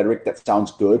rosary rhetoric that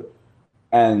sounds good,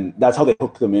 and that's how they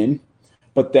hook them in.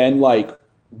 But then like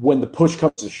when the push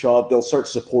comes to shove, they'll start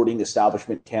supporting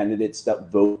establishment candidates that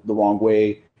vote the wrong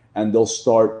way, and they'll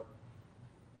start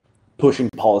pushing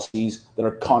policies that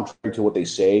are contrary to what they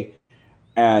say.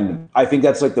 And I think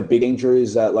that's like the big danger,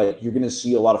 is that like you're going to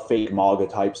see a lot of fake MAGA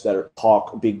types that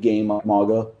talk big game like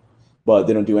MAGA, but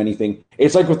they don't do anything.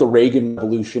 It's like with the Reagan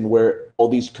Revolution, where all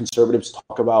these conservatives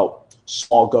talk about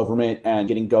small government and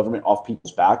getting government off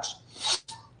people's backs,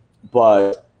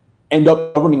 but end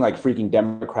up governing like freaking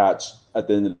Democrats at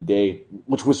the end of the day,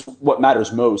 which was what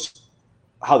matters most,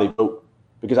 how they vote.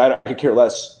 Because I could care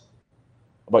less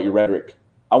about your rhetoric.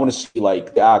 I want to see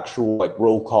like the actual like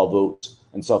roll call votes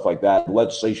and stuff like that. The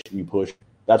legislation you push,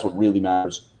 that's what really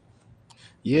matters.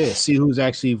 Yeah, see who's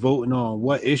actually voting on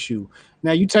what issue.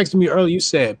 Now, you texted me earlier, you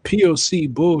said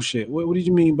POC bullshit. What did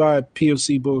you mean by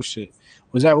POC bullshit?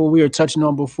 Was that what we were touching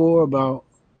on before about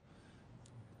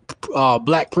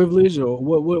black privilege, or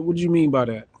what do you mean by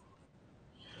that?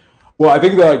 Well, I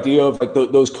think the idea of like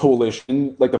those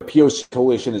coalition, like the POC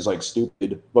coalition, is like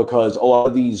stupid, because a lot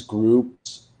of these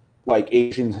groups, like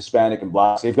Asian, Hispanic, and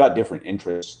Blacks, they've got different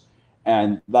interests,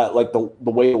 and that like the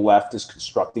way the left is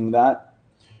constructing that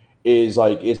is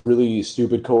like it's really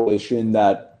stupid coalition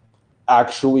that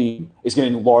actually is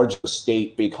going to enlarge the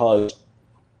state, because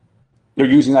they're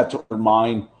using that to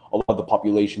undermine a lot of the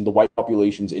population. The white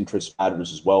population's interest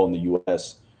matters as well in the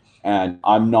U.S. And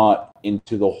I'm not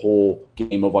into the whole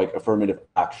game of like affirmative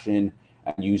action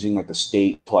and using like the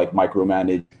state to like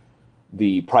micromanage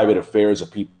the private affairs of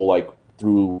people, like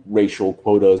through racial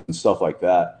quotas and stuff like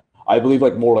that. I believe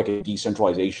like more like a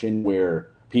decentralization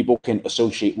where people can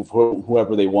associate with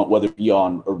whoever they want, whether it be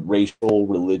on a racial,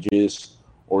 religious,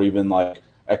 or even like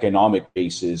economic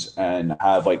basis, and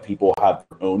have like people have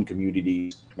their own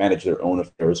communities, manage their own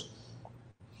affairs.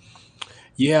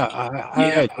 Yeah,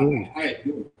 I agree.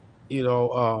 You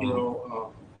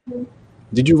know,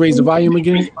 did you raise the volume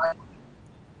again?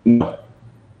 No.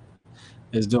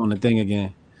 It's doing the thing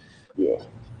again. Yeah.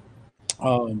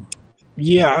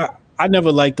 Yeah, I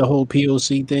never liked the whole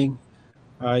POC thing.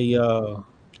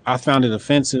 I found it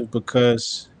offensive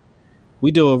because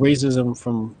we deal with racism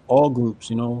from all groups,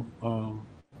 you know,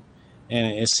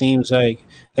 and it seems like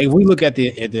if we look at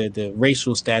the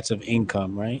racial stats of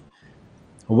income, right?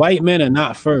 White men are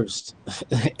not first.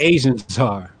 Asians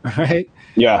are, right?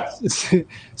 Yeah.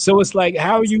 So it's like,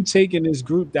 how are you taking this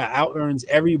group that out earns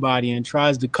everybody and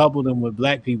tries to couple them with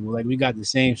black people? Like, we got the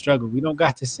same struggle. We don't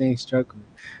got the same struggle.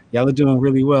 Y'all are doing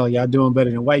really well. Y'all doing better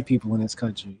than white people in this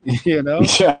country, you know?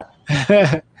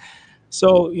 Yeah.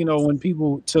 So, you know, when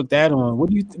people took that on, where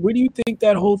do you think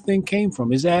that whole thing came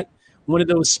from? Is that one of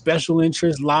those special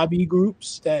interest lobby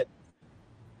groups that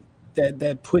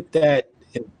put that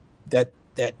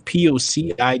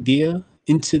POC idea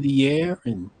into the air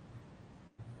and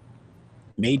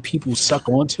made people suck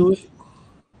onto it?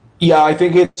 Yeah, I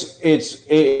think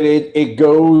it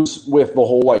goes with the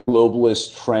whole like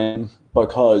globalist trend,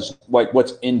 because like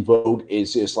what's in vogue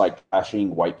is just like trashing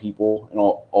white people and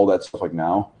all that stuff like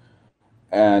now.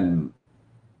 And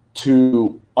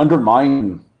to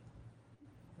undermine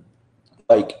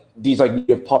like these like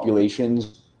native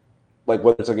populations, like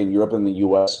whether it's like in Europe and the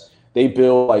US, they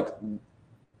build like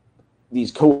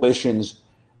these coalitions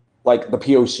like the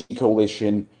POC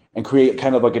coalition and create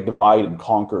kind of like a divide and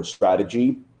conquer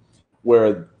strategy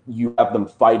where you have them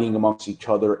fighting amongst each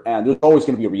other, and there's always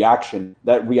going to be a reaction.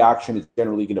 That reaction is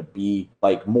generally going to be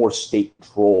like more state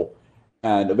control,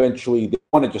 and eventually they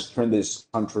want to just turn this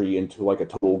country into like a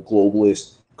total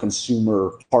globalist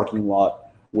consumer parking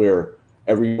lot where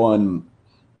everyone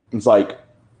is like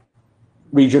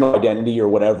regional identity or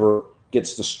whatever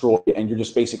gets destroyed, and you're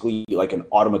just basically like an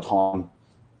automaton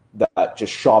that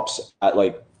just shops at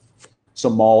like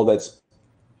some mall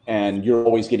and you're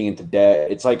always getting into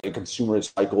debt. It's like a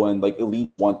consumerist cycle, and like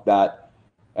elite want that,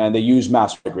 and they use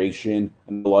mass migration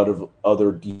and a lot of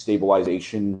other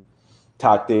destabilization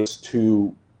tactics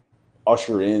to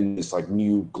usher in this like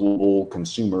new global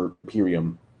consumer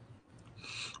imperium.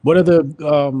 What other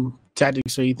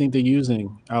tactics are you think they're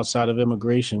using outside of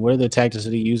immigration? What are the tactics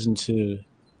that they're using to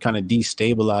kind of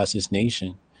destabilize this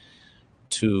nation?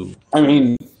 I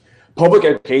mean, public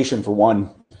education for one.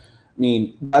 I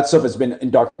mean, that stuff has been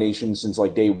indoctrination since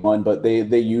like day one, but they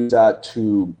use that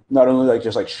to not only like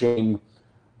just like shame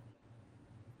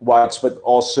whites, but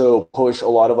also push a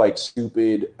lot of like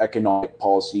stupid economic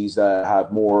policies that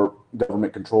have more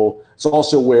government control. It's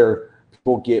also where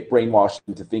people get brainwashed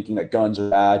into thinking that guns are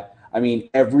bad. I mean,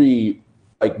 every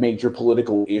like major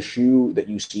political issue that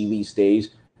you see these days,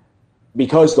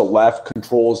 because the left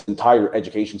controls the entire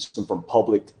education system from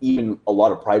public to even a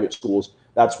lot of private schools,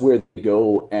 that's where they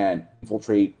go and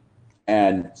infiltrate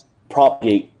and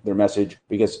propagate their message,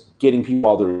 because getting people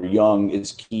while they're young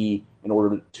is key in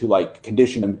order to like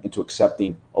condition them into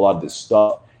accepting a lot of this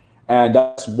stuff. And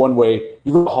that's one way.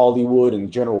 You go to Hollywood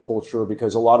and general culture,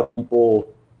 because a lot of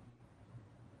people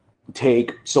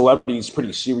take celebrities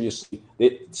pretty seriously.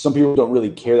 Some people don't really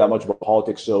care that much about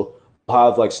politics, so they'll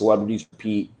have like celebrities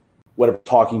repeat whatever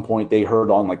talking point they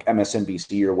heard on like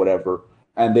MSNBC or whatever,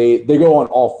 and they go on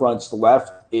all fronts. The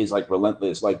left is like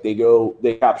relentless. Like they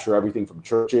capture everything from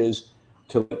churches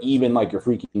to even like your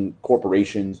freaking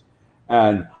corporations.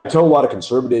 And I tell a lot of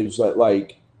conservatives that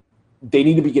like they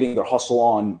need to be getting their hustle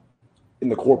on in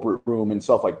the corporate room and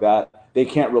stuff like that. They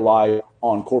can't rely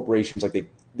on corporations like they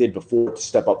did before to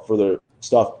step up for their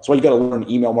stuff. That's why you got to learn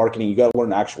email marketing. You got to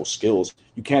learn actual skills.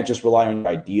 You can't just rely on your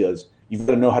ideas. You've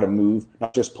got to know how to move,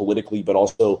 not just politically, but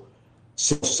also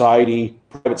society,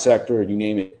 private sector, you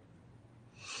name it.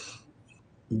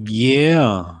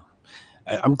 Yeah.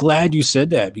 I'm glad you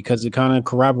said that, because it kind of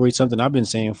corroborates something I've been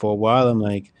saying for a while. I'm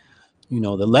like, you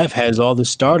know, the left has all the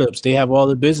startups. They have all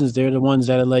the business. They're the ones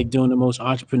that are like doing the most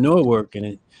entrepreneur work. And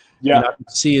I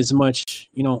don't see as much,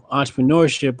 you know,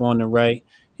 entrepreneurship on the right.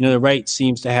 You know, the right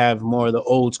seems to have more of the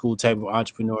old school type of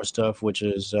entrepreneur stuff, which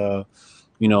is,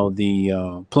 you know,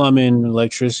 the plumbing,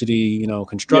 electricity, you know,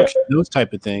 construction, those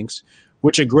type of things,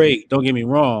 which are great. Don't get me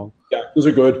wrong. Yeah, those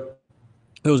are good.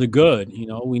 Those are good. You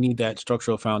know, we need that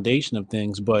structural foundation of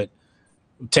things, but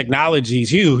technology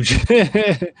is huge.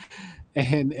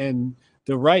 and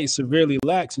the right severely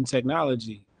lacks in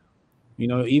technology. You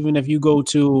know, even if you go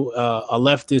to a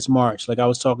leftist march, like I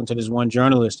was talking to this one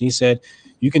journalist, he said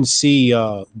you can see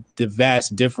the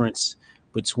vast difference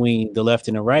between the left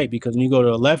and the right, because when you go to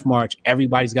a left march,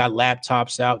 everybody's got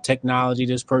laptops out, technology,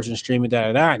 this person streaming,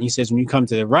 And he says when you come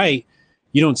to the right,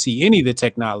 you don't see any of the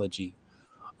technology.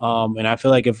 And I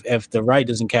feel like if the right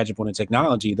doesn't catch up on the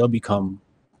technology, they'll become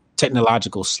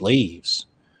technological slaves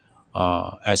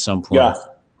at some point. Yeah.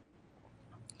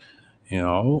 You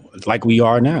know, like we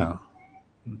are now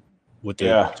with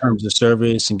the terms of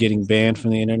service and getting banned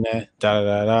from the internet,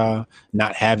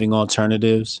 not having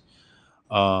alternatives.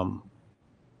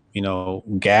 You know,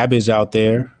 Gab is out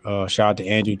there. Shout out to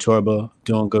Andrew Torba,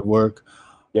 doing good work.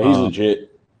 Yeah, he's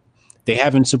legit. They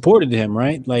haven't supported him,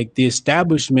 right? Like the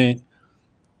establishment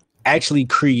actually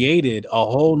created a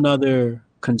whole nother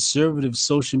conservative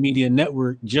social media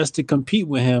network just to compete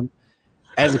with him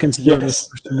as a conservative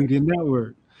social media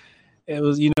network. It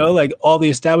was, you know, like all the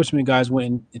establishment guys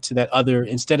went into that other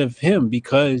instead of him,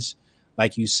 because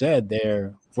like you said,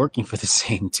 they're working for the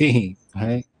same team,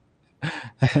 right?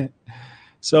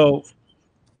 So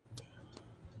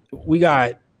we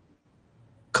got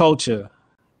culture,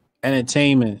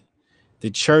 entertainment, the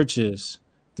churches,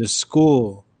 the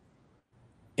school,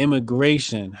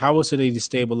 immigration. How else are they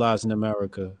destabilizing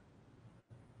America?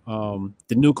 The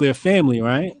nuclear family,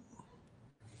 right?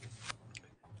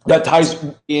 That ties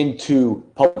into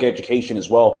public education as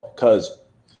well, because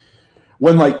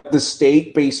when like the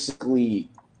state basically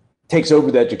takes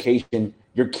over the education,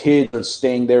 your kids are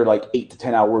staying there like 8 to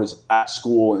 10 hours at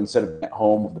school instead of at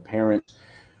home with the parents.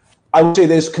 I would say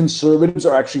this: conservatives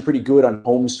are actually pretty good on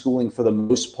homeschooling for the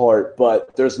most part,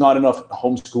 but there's not enough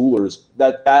homeschoolers.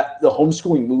 That the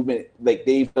homeschooling movement, like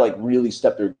they've like really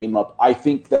stepped their game up. I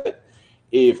think that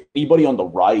if anybody on the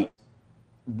right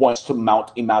wants to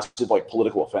mount a massive like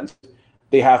political offensive,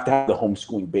 they have to have the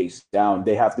homeschooling base down.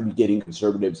 They have to be getting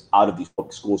conservatives out of these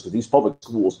public schools, because these public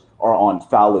schools are on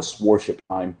phallus worship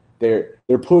time. They're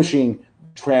pushing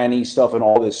tranny stuff and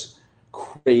all this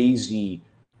crazy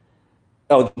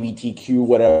LGBTQ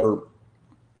whatever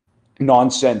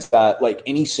nonsense that like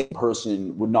any sane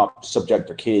person would not subject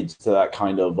their kids to that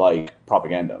kind of like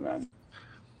propaganda, man.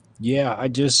 Yeah, I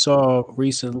just saw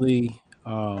recently.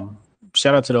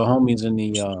 Shout out to the homies in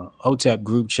the HOTEP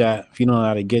group chat. If you don't know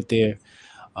how to get there,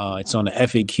 it's on the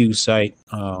FAQ site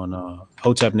on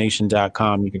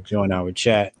hotepnation.com. You can join our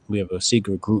chat. We have a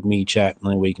secret group me chat. The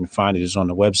only way you can find it is on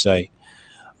the website.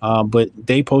 But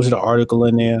they posted an article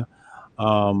in there.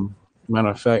 Matter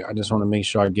of fact, I just want to make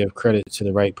sure I give credit to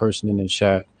the right person in the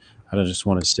chat. I don't just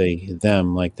want to say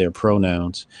them like their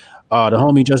pronouns. The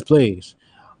homie Just Plays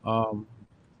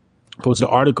posted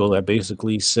an article that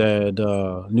basically said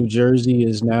New Jersey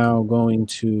is now going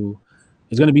to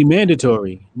be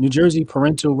mandatory. New Jersey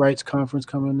Parental Rights Conference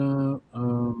coming up.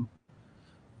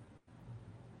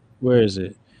 Where is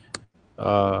it?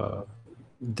 The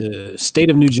state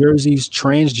of New Jersey's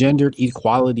Transgender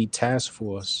Equality Task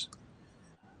Force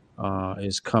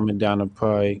is coming down the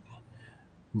pike.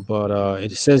 But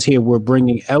it says here, we're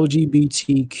bringing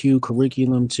LGBTQ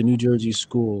curriculum to New Jersey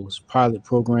schools, pilot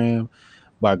program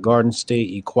by Garden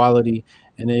State Equality,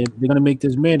 and they're going to make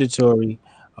this mandatory.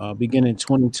 beginning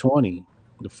 2020,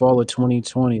 the fall of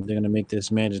 2020, they're going to make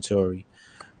this mandatory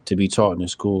to be taught in the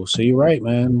school. So you're right,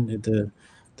 man.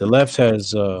 The left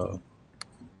has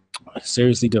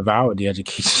seriously devoured the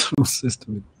educational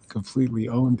system, completely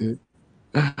owned it.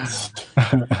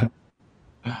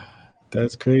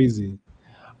 That's crazy.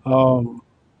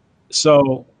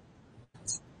 So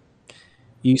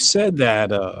you said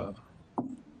that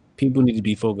people need to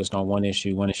be focused on one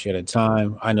issue at a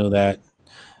time. I know that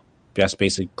that's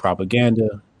basic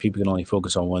propaganda. People can only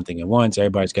focus on one thing at once.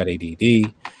 Everybody's got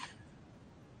ADD.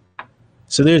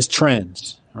 So there's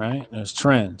trends, right? There's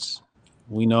trends.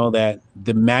 We know that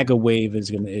the MAGA wave is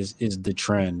the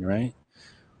trend, right?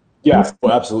 Yeah,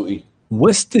 absolutely.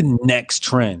 What's the next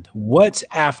trend? What's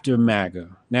after MAGA?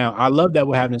 Now, I love that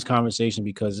we're having this conversation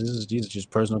because these are just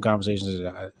personal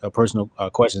conversations, personal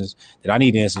questions that I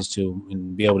need answers to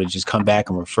and be able to just come back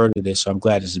and refer to this. So I'm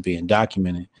glad this is being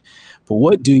documented. But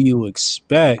what do you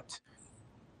expect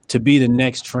to be the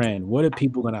next trend? What are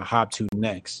people going to hop to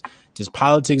next? Does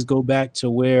politics go back to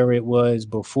where it was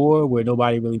before, where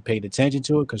nobody really paid attention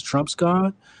to it because Trump's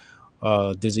gone?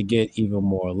 Does it get even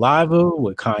more live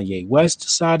with Kanye West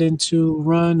deciding to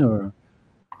run, or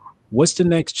what's the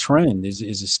next trend? Is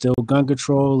it still gun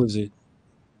control? Is it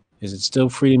still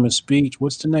freedom of speech?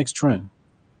 What's the next trend?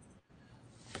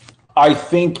 I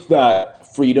think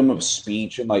that freedom of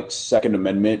speech and like Second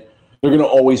Amendment, they're going to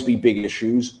always be big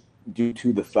issues due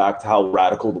to the fact how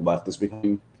radical the left is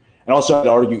becoming. And also I'd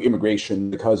argue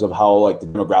immigration because of how like the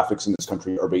demographics in this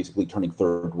country are basically turning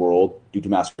third world due to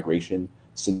mass migration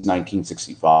since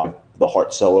 1965, the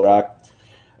Hart-Celler Act.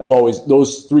 Always,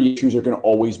 those three issues are going to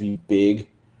always be big.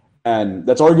 And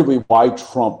that's arguably why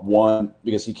Trump won,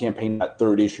 because he campaigned that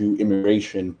third issue,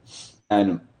 immigration.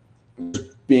 And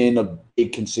there's been a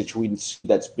big constituency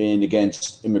that's been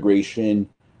against immigration,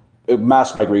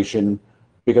 mass migration,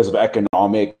 because of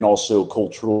economic and also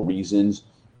cultural reasons.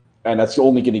 And that's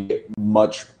only going to get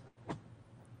much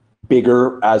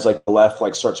bigger as like the left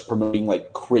like starts promoting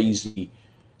like crazy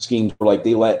schemes where like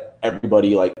they let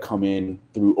everybody like come in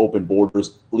through open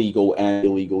borders, legal and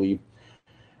illegally.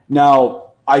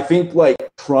 Now, I think like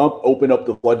Trump opened up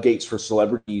the floodgates for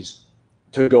celebrities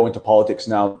to go into politics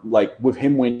now. Like with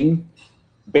him winning,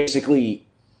 basically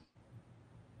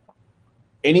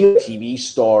any TV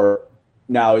star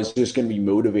now is just going to be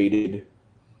motivated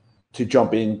to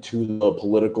jump into the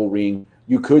political ring.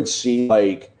 You could see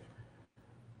like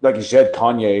you said,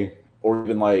 Kanye, or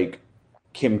even like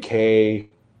Kim K,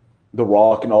 The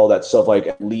Rock, and all that stuff. Like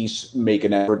at least make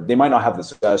an effort. They might not have the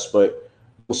success, but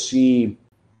you'll see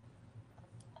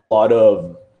a lot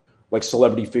of like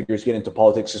celebrity figures get into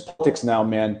politics. Because politics now,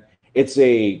 man, it's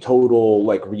a total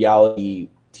like reality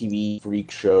TV freak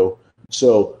show.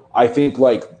 So I think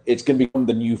like it's going to become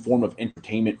the new form of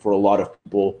entertainment for a lot of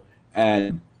people,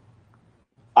 and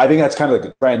I think that's kind of like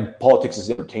a trend. Politics is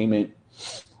entertainment.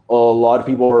 A lot of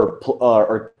people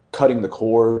are cutting the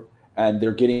cord, and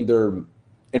they're getting their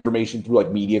information through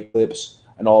like media clips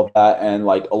and all of that, and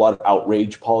like a lot of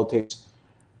outrage politics.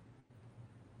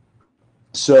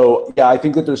 So yeah, I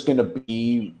think that there's going to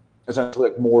be essentially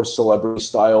like more celebrity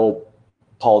style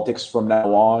politics from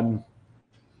now on,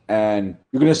 and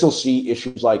you're going to still see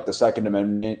issues like the Second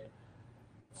Amendment,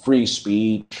 free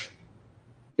speech,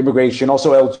 immigration,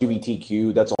 also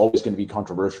LGBTQ. That's always going to be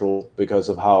controversial because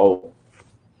of how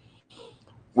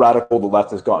radical the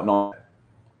left has gotten on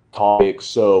topics.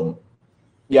 So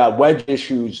yeah, wedge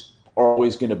issues are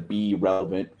always going to be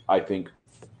relevant, I think.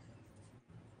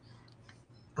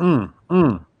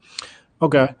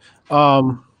 Okay.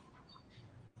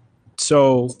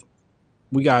 So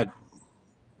we got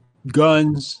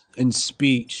guns and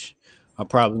speech are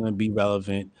probably going to be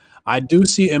relevant. I do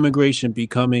see immigration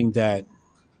becoming that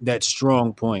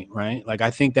strong point, right? Like I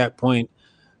think that point,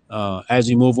 as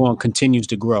we move on, continues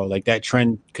to grow. Like that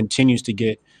trend continues to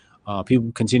get,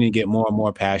 people continue to get more and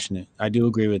more passionate. I do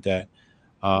agree with that.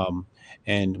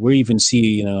 And we're even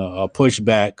seeing a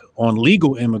pushback on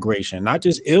legal immigration, not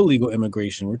just illegal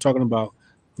immigration. We're talking about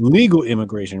legal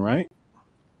immigration, right?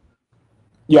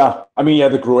 Yeah, I mean, yeah,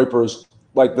 the Groypers,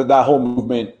 like that whole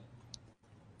movement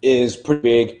is pretty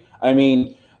big. I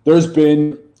mean, there's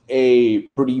been a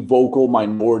pretty vocal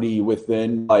minority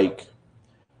within like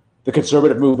the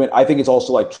conservative movement. I think it's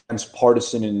also like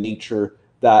transpartisan in nature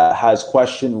that has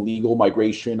questioned legal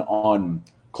migration on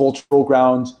cultural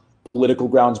grounds, political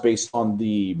grounds based on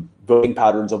the voting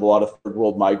patterns of a lot of third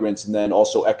world migrants, and then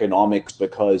also economics,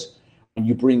 because when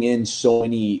you bring in so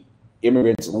many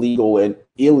immigrants, legal and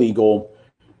illegal,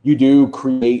 you do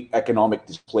create economic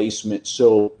displacement.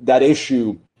 So that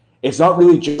issue, it's not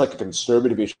really just like a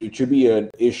conservative issue. It should be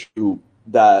an issue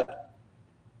that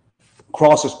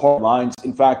crosses party lines.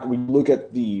 In fact, when you look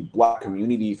at the Black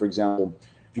community, for example,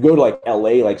 if you go to like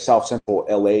LA, like South Central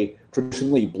LA,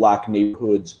 traditionally Black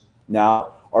neighborhoods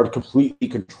now are completely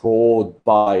controlled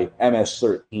by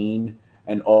MS-13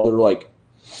 and other like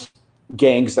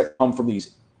gangs that come from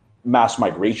these mass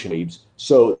migration waves.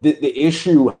 So the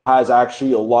issue has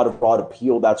actually a lot of broad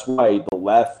appeal. That's why the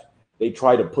left, they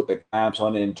try to put the clamps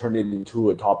on it and turn it into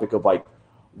a topic of like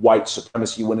white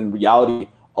supremacy, when in reality,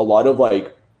 a lot of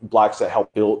like Blacks that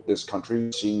helped build this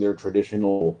country, seeing their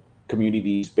traditional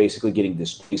communities basically getting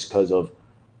displaced because of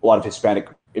a lot of Hispanic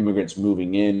immigrants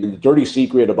moving in. And the dirty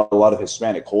secret about a lot of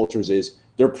Hispanic cultures is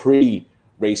they're pretty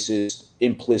racist,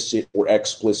 implicit or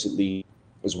explicitly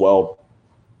as well.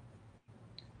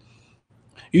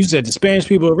 You said the Spanish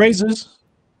people are racist?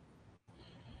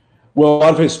 Well, a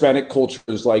lot of Hispanic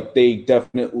cultures, like they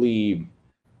definitely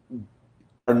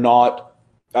are not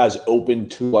as open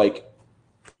to like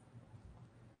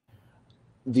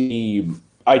the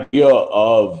idea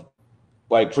of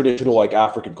like traditional like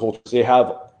African cultures. They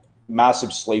have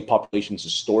massive slave populations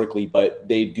historically, but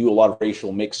they do a lot of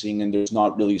racial mixing, and there's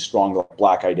not really strong like,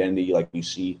 Black identity like you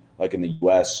see like in the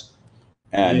US.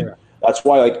 And that's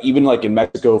why like even like in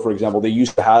Mexico, for example, they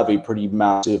used to have a pretty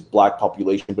massive Black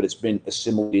population, but it's been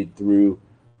assimilated through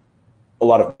a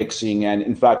lot of mixing. And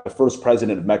in fact, the first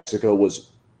president of Mexico was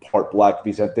part Black,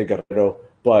 Vicente Guerrero.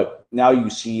 But now you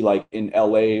see like in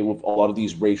LA with a lot of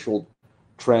these racial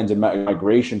trends and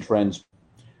migration trends,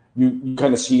 you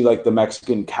kind of see like the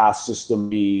Mexican caste system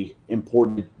be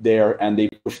important there, and they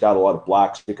pushed out a lot of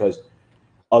Blacks because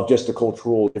of just the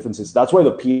cultural differences. That's why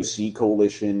the POC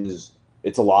coalition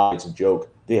it's a lie, it's a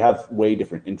joke. They have way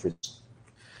different interests.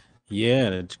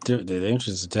 Yeah, the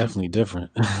interests are definitely different.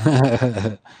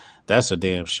 That's for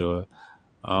damn sure.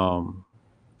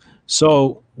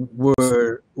 So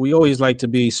we always like to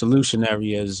be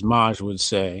solutionary, as Maj would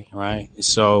say, right?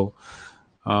 So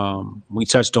we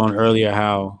touched on earlier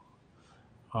how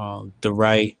the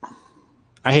right,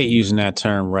 I hate using that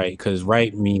term right, because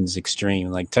right means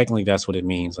extreme. Like technically that's what it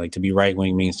means. Like to be right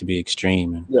wing means to be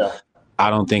extreme. And yeah. I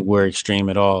don't think we're extreme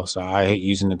at all. So I hate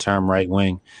using the term right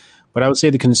wing. But I would say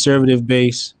the conservative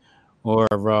base or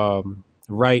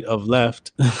right of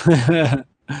left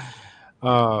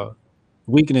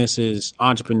weakness is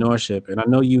entrepreneurship. And I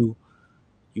know you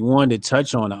wanted to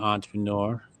touch on the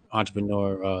entrepreneur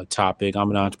topic. I'm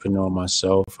an entrepreneur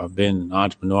myself. I've been an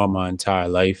entrepreneur my entire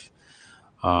life.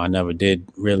 I never did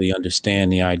really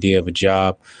understand the idea of a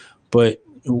job. But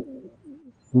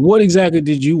what exactly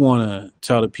did you want to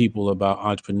tell the people about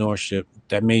entrepreneurship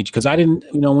that made you? Because I didn't,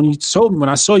 when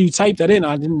I saw you type that in,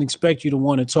 I didn't expect you to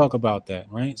want to talk about that,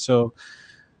 right? So,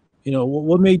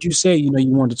 what made you say, you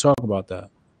wanted to talk about that?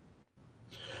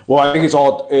 Well, I think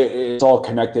it's all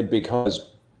connected because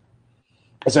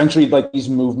essentially, like these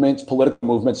movements, political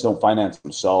movements, don't finance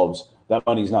themselves. That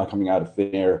money's not coming out of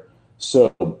thin air.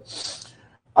 So,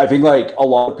 I think like a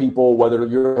lot of people, whether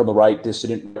you're on the right,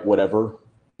 dissident, whatever,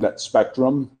 that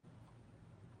spectrum,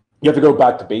 you have to go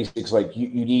back to basics. Like you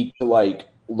need to like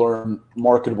learn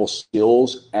marketable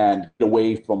skills and get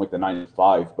away from like the 9 to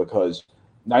 5, because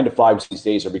 9 to 5s these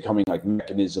days are becoming like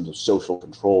mechanisms of social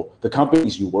control. The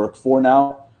companies you work for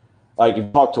now, like if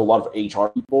you talk to a lot of HR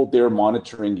people, they're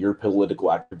monitoring your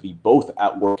political activity both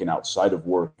at work and outside of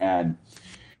work. And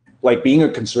like being a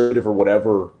conservative or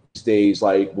whatever these days,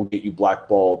 like will get you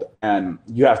blackballed, and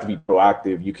you have to be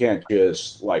proactive. You can't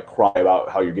just like cry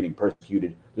about how you're getting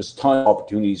persecuted. There's a ton of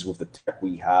opportunities with the tech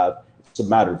we have. It's a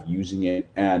matter of using it.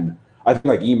 And I think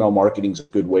like email marketing is a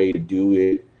good way to do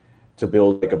it, to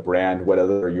build like a brand,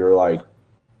 whether you're like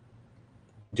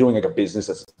doing like a business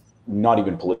that's not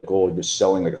even political, you're just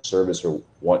selling like a service or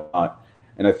whatnot.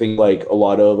 And I think like a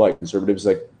lot of like conservatives,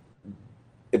 like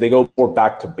if they go more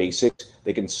back to basics,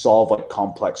 they can solve like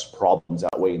complex problems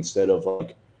that way, instead of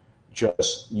like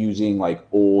just using like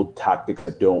old tactics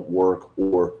that don't work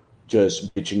or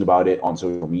just bitching about it on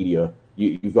social media.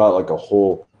 You've got like a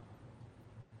whole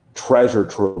treasure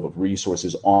trove of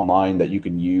resources online that you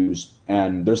can use,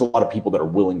 and there's a lot of people that are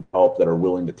willing to help, that are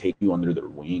willing to take you under their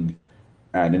wing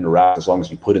and interact, as long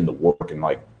as you put in the work and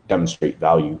like demonstrate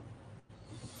value.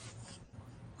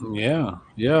 Yeah.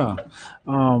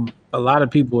 A lot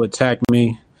of people attack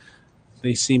me.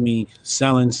 They see me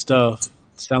selling stuff,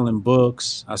 selling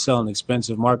books. I sell an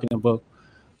expensive marketing book,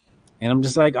 and I'm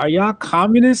just like, are y'all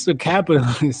communists or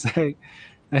capitalists? Like,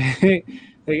 I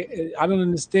don't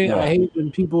understand. I hate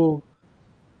when people,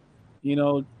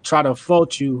 try to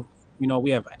fault you.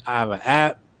 I have an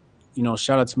app.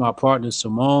 Shout out to my partner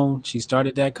Simone. She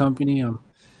started that company.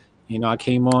 I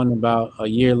came on about a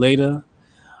year later.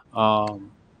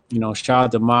 Shout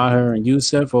out to Maher and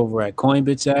Yusuf over at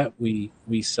Coinbits app. We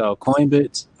sell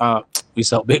Coinbits. We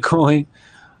sell Bitcoin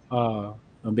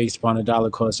based upon a dollar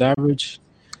cost average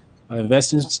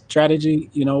investing strategy.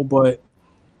 But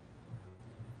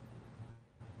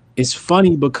it's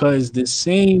funny because the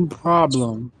same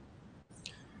problem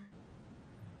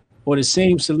or the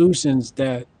same solutions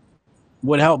that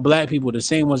would help black people, the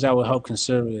same ones that would help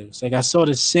conservatives. Like I saw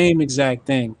the same exact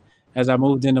thing as I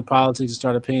moved into politics and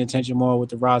started paying attention more with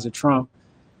the rise of Trump.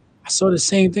 I saw the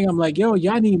same thing. I'm like, yo,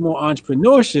 y'all need more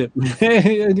entrepreneurship,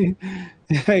 man.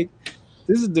 Like,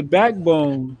 this is the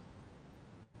backbone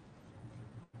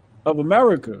of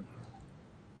America.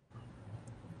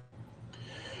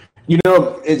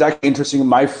 It's actually interesting.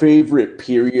 My favorite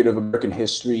period of American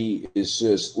history is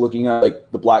just looking at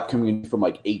like the black community from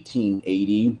like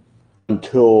 1880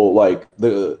 until like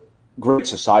the Great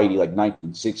Society, like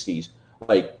 1960s.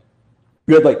 Like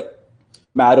you had like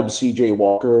Madam C.J.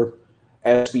 Walker,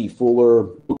 S.B. Fuller,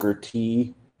 Booker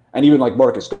T, and even like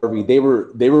Marcus Garvey. They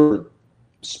were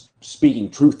speaking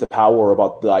truth to power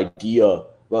about the idea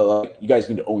that like you guys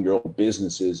need to own your own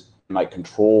businesses and like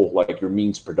control like your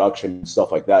means production and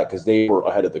stuff like that, because they were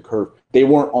ahead of the curve. They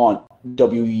weren't on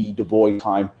W.E. Du Bois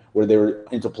time where they were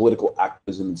into political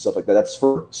activism and stuff like that. That's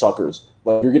for suckers.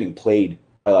 Like you're getting played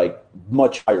by like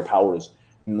much higher powers.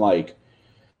 And like,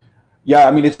 yeah,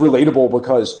 I mean, it's relatable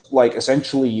because like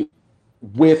essentially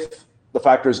with the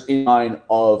factors in mind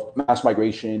of mass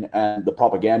migration and the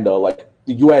propaganda, like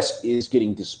the U.S. is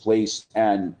getting displaced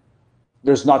and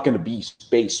there's not going to be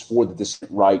space for the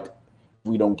dissident right if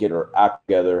we don't get our act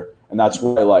together. And that's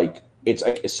why like it's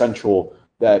like essential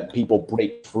that people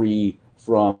break free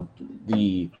from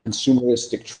the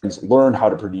consumeristic trends, learn how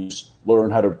to produce, learn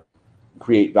how to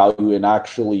create value, and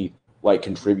actually like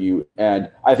contribute. And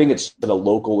I think it's at a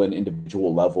local and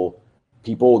individual level.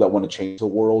 People that want to change the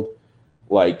world,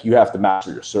 like you have to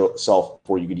master yourself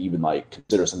before you could even like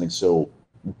consider something so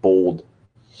bold.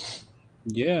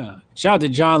 Yeah. Shout out to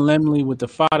John Lemley with the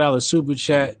 $5 super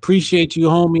chat. Appreciate you,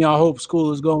 homie. I hope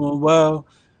school is going well.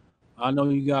 I know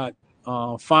you got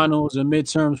finals and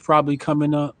midterms probably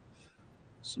coming up.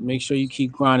 So make sure you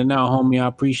keep grinding out, homie. I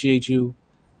appreciate you.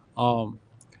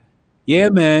 Yeah,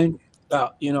 man.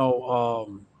 The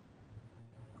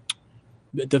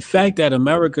fact that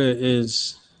America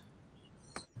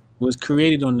was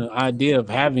created on the idea of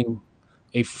having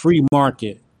a free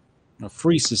market, a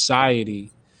free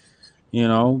society,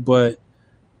 but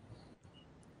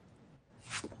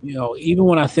even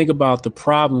when I think about the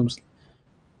problems,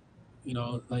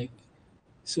 like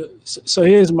so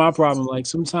here's my problem. Like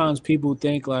sometimes people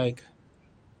think like,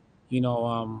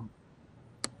 I'm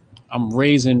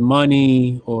raising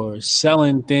money or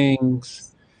selling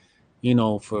things,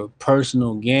 for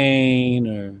personal gain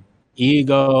or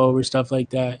ego or stuff like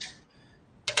that.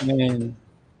 And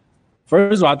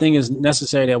first of all, I think it's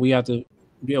necessary that we have to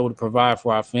be able to provide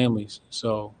for our families.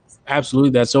 So absolutely,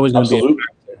 that's always going to be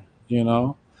a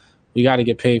factor, we got to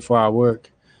get paid for our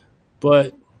work.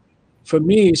 But for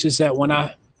me, it's just that when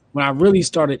I really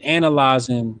started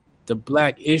analyzing the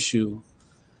black issue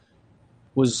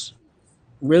was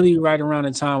really right around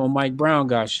the time when Mike Brown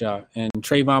got shot and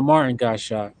Trayvon Martin got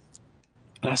shot.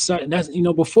 And I started, that's,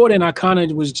 before then I kind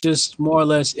of was just more or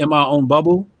less in my own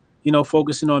bubble,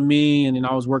 focusing on me. And then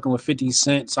I was working with 50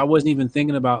 Cent. So I wasn't even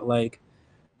thinking about like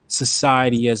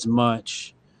society as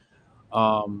much,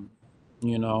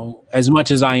 as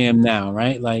much as I am now.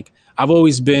 Right. Like I've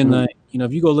always been like,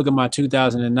 if you go look at my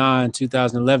 2009,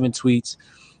 2011 tweets,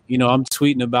 I'm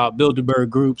tweeting about Bilderberg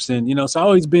groups and, so I've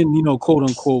always been, quote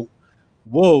unquote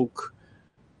woke,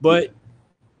 but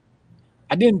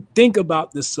I didn't think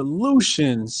about the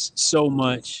solutions so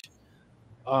much,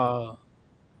 at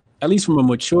least from a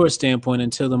mature standpoint,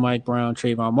 until the Mike Brown,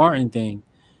 Trayvon Martin thing.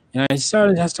 And I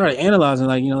started analyzing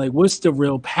like what's the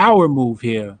real power move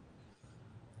here?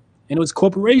 And it was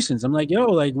corporations. I'm like,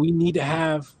 we need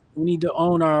to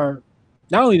own our,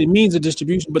 not only the means of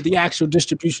distribution, but the actual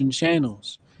distribution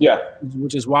channels. Yeah.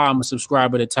 Which is why I'm a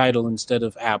subscriber to Tidal instead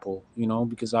of Apple,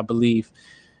 because I believe,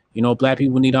 black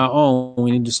people need our own.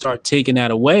 We need to start taking that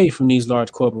away from these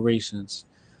large corporations.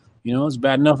 It's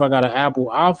bad enough I got an Apple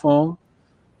iPhone,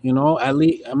 at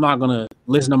least I'm not going to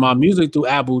listen to my music through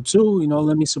Apple too.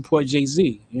 Let me support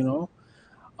Jay-Z,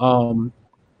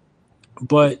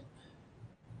 but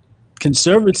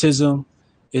conservatism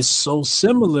is so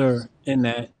similar in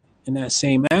that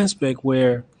same aspect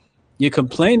where you're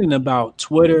complaining about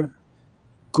Twitter,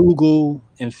 Google,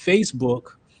 and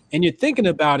Facebook, and you're thinking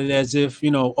about it as if,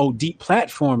 deep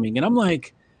platforming. And I'm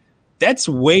like, that's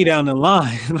way down the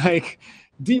line. Like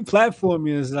deep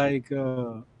platforming is like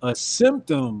a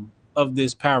symptom of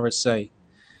this parasite.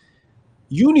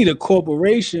 you need a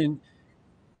corporation.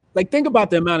 Like, think about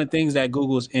the amount of things that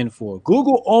Google's in for.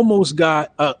 Google almost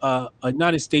got a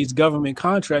United States government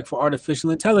contract for artificial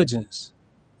intelligence.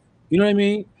 You know what I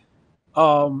mean?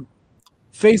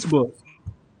 Facebook,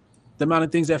 the amount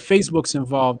of things that Facebook's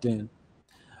involved in.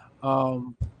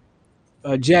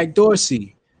 Jack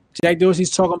Dorsey. Jack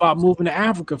Dorsey's talking about moving to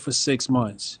Africa for 6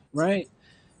 months, right?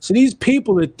 So these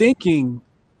people are thinking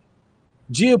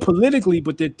geopolitically,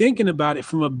 but they're thinking about it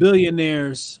from a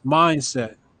billionaire's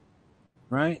mindset,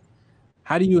 right?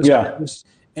 How do you establish?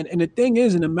 And the thing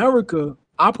is, in America,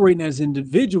 operating as an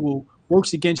individual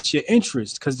works against your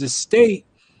interests because the state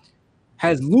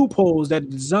has loopholes that are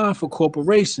designed for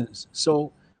corporations.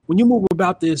 So when you move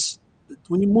about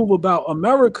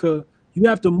America, you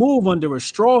have to move under a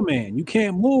straw man. You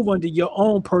can't move under your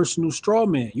own personal straw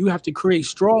man. You have to create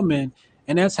straw men,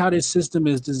 and that's how this system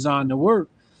is designed to work.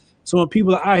 So when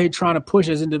people are out here trying to push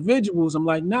as individuals, I'm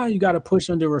like, nah, you got to push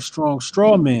under a strong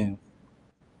straw man,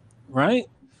 right?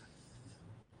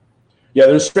 Yeah,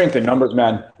 there's strength in numbers,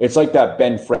 man. It's like that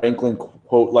Ben Franklin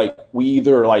quote, like, we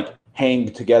either like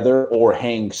hang together or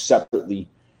hang separately.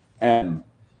 And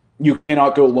you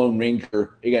cannot go Lone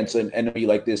Ranger against an enemy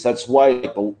like this. That's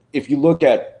why, if you want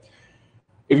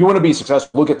to be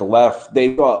successful, look at the left.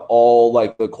 They've got all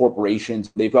like the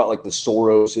corporations. They've got like the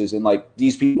Soroses, and like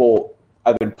these people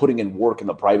have been putting in work in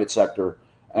the private sector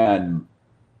and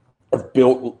have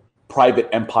built private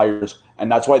empires,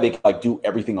 and that's why they can like do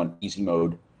everything on easy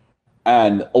mode.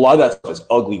 And a lot of that stuff is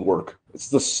ugly work. It's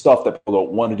the stuff that people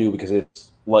don't want to do because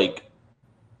it's like,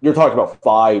 you're talking about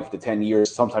 5 to 10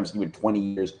 years, sometimes even 20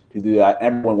 years to do that.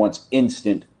 Everyone wants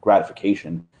instant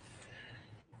gratification.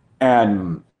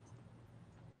 And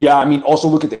yeah, I mean, also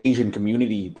look at the Asian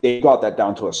community. They got that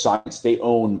down to a science. They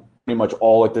own pretty much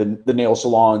all like the nail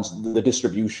salons, the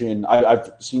distribution.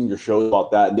 I've seen your shows about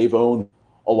that, and they've owned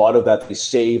a lot of that. They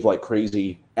save like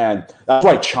crazy. And that's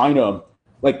why China,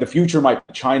 like the future might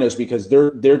be China's, because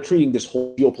they're treating this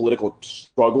whole geopolitical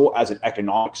struggle as an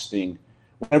economics thing.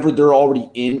 Whenever they're already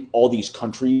in all these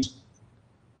countries,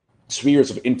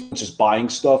 spheres of influence, just buying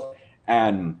stuff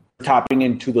and tapping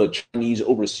into the Chinese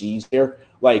overseas there,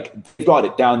 like they got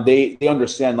it down. They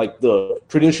understand like the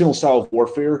traditional style of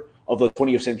warfare of the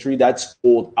 20th century. That's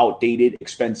old, outdated,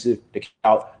 expensive to keep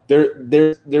out.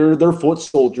 Their foot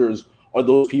soldiers are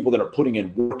those people that are putting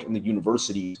in work in the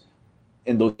universities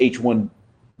and those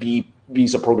H-1B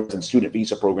visa programs and student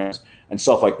visa programs and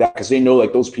stuff like that, because they know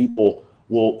like those people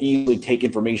will easily take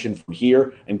information from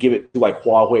here and give it to like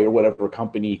Huawei or whatever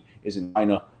company is in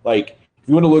China. Like, if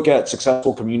you want to look at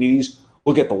successful communities,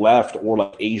 look at the left or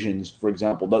like Asians, for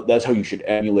example. That's how you should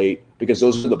emulate, because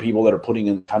those are the people that are putting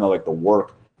in kind of like the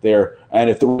work there. And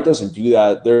if the right doesn't do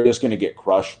that, they're just going to get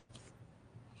crushed.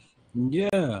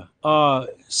 Yeah.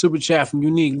 Super chat from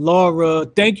Unique. Laura,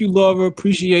 thank you, Laura.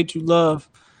 Appreciate you, love.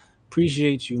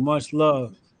 Appreciate you. Much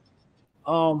love.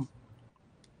 You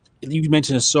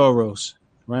mentioned Soros,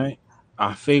 right?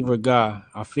 Our favorite guy,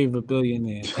 our favorite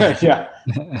billionaire. Yeah.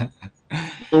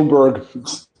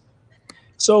 Bloomberg.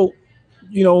 So,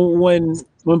 you know, when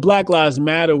Black Lives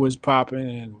Matter was popping,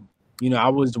 and you know, I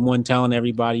was the one telling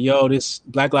everybody, yo, this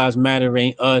Black Lives Matter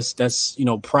ain't us. That's, you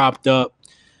know, propped up.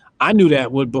 I knew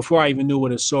that before I even knew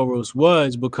what a Soros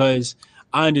was, because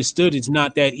I understood it's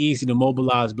not that easy to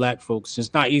mobilize Black folks.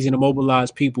 It's not easy to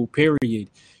mobilize people, period. You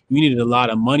needed a lot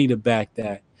of money to back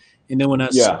that. And then when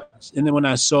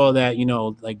I saw that, you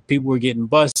know, like people were getting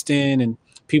busted and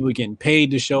people were getting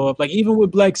paid to show up, like even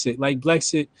with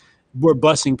Blexit, we're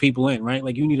busing people in, right?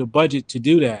 Like you need a budget to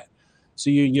do that. So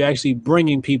you're actually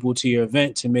bringing people to your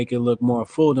event to make it look more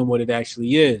full than what it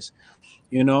actually is,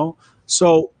 you know?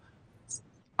 So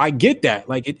I get that.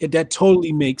 Like that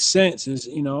totally makes sense. Is,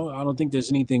 you know, I don't think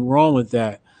there's anything wrong with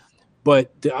that.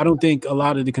 But I don't think a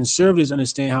lot of the conservatives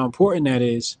understand how important that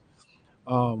is.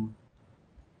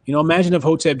 You know, imagine if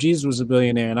Hotep Jesus was a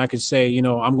billionaire and I could say, you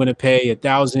know, I'm going to pay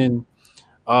 1,000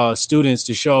 students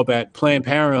to show up at Planned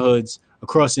Parenthoods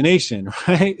across the nation,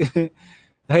 right?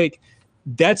 Like,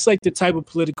 that's like the type of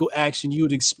political action you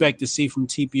would expect to see from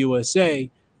TPUSA,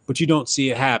 but you don't see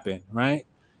it happen, right?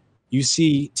 You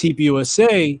see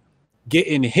TPUSA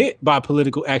getting hit by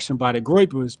political action by the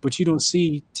Groypers, but you don't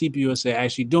see TPUSA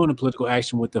actually doing a political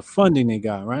action with the funding they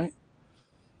got, right?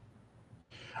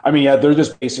 I mean, yeah, they're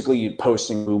just basically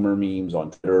posting boomer memes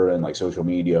on Twitter and like social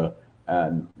media,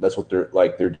 and that's what they're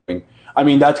doing. I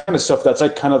mean, that kind of stuff, that's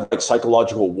like kind of like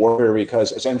psychological warfare,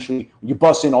 because essentially you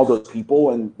bust in all those people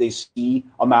and they see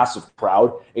a massive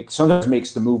crowd. It sometimes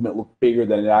makes the movement look bigger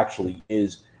than it actually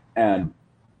is, and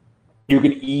you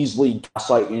can easily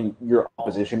gaslight in your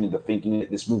opposition into thinking that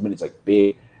this movement is like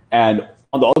big. And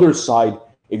on the other side,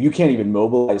 if you can't even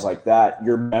mobilize like that,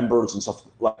 your members and stuff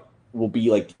like will be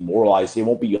like demoralized. They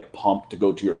won't be pumped to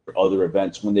go to your other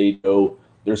events when they know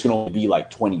there's going to only be like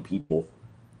 20 people,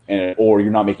 or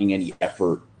you're not making any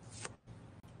effort.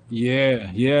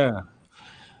 Yeah.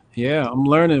 I'm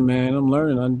learning, man. I'm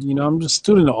learning. I'm just a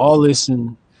student of all this,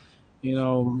 and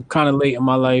I'm kind of late in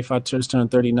my life. I just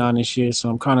turned 39 this year, so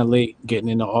I'm kind of late getting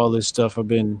into all this stuff. I've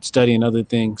been studying other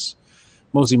things,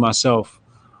 mostly myself,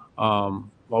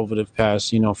 over the past,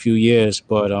 few years.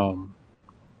 But I'm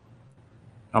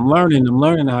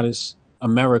learning how this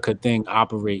America thing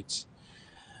operates.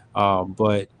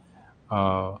 But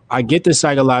I get the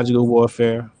psychological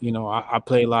warfare. I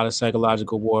play a lot of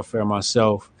psychological warfare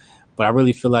myself, but I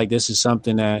really feel like this is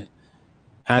something that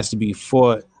has to be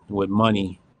fought with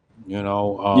money. You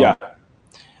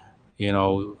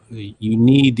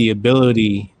need the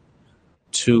ability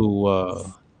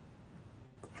to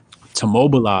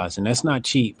mobilize, and that's not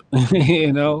cheap.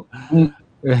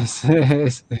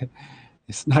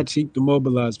 It's not cheap to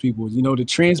mobilize people. To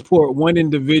transport one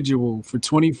individual for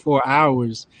 24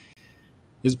 hours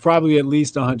is probably at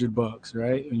least $100,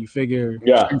 right? When you figure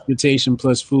transportation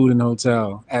plus food and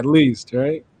hotel, at least,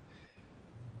 right?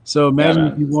 So imagine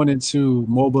if you wanted to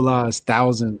mobilize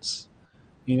thousands.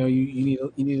 You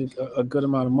need a good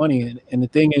amount of money, and the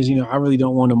thing is, I really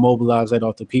don't want to mobilize that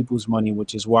off the people's money,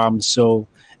 which is why I'm so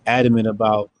adamant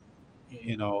about,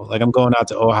 like I'm going out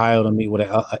to Ohio to meet with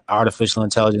an artificial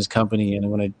intelligence company, and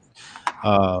I'm going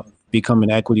to become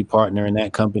an equity partner in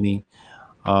that company.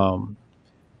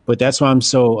 But that's why I'm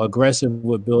so aggressive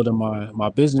with building my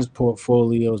business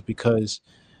portfolios, because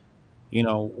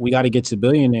we got to get to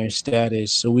billionaire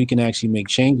status so we can actually make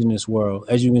change in this world.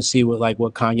 As you can see with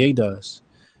what Kanye does,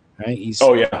 right? He's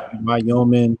in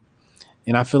Wyoming.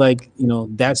 And I feel like,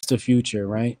 that's the future,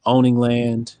 right? Owning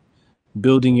land,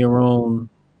 building your own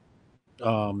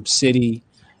city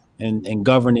and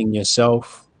governing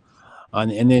yourself.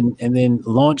 And then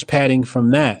launch padding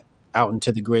from that out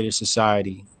into the greater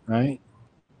society, right?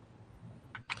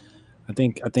 I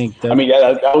think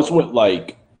that was what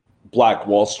Black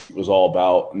Wall Street was all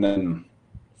about, and then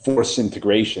forced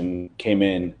integration came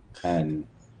in and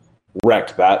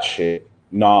wrecked that shit.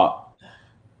 Not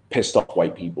pissed off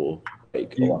white people,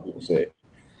 like a lot of people say.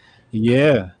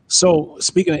 Yeah. So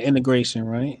speaking of integration,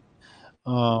 right?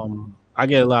 I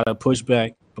get a lot of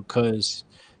pushback because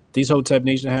these Hotep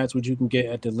Nation hats, which you can get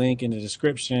at the link in the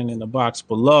description in the box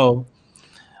below,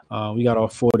 we got all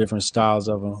 4 different styles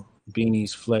of them: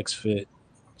 beanies, flex fit,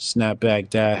 snapback,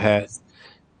 dad hat.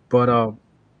 But I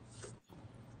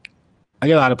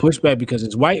get a lot of pushback because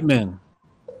it's white men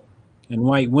and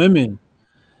white women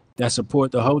that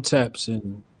support the Hoteps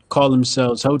and call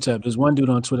themselves Hotep. There's one dude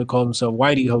on Twitter called himself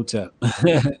Whitey Hotep.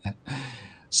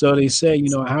 So they say,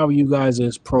 how are you guys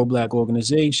as pro-black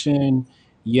organization,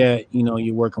 yet,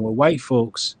 you're working with white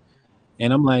folks?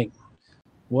 And I'm like,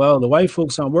 well, the white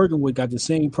folks I'm working with got the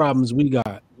same problems we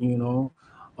got,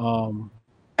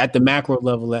 at the macro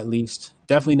level, at least.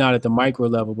 Definitely not at the micro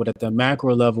level, but at the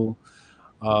macro level,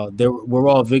 we're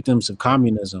all victims of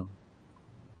communism.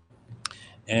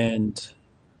 And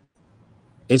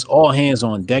it's all hands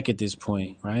on deck at this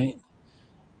point, right?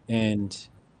 And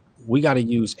we got to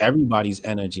use everybody's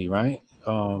energy, right? It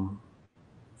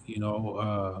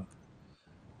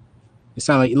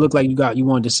sounded like it looked like you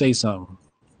wanted to say something.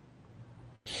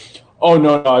 Oh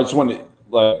no, I just wanted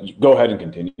to go ahead and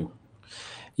continue.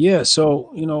 Yeah,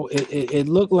 so it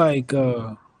looked like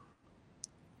from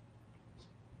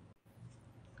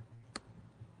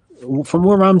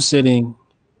where I'm sitting,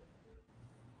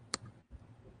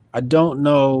 I don't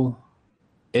know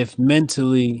if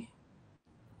mentally,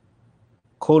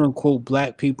 quote unquote,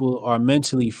 black people are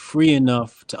mentally free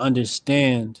enough to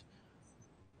understand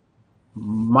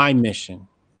my mission,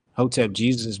 Hotep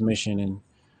Jesus' mission,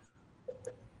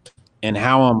 and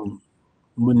how I'm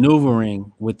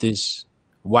maneuvering with this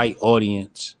white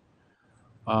audience.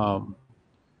 I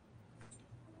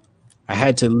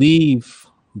had to leave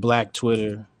Black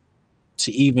Twitter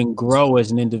to even grow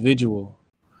as an individual,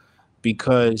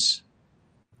 because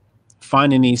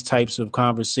finding these types of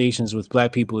conversations with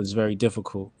black people is very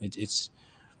difficult. It's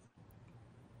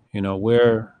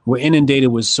we're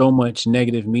inundated with so much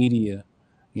negative media.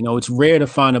 It's rare to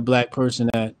find a black person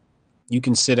that you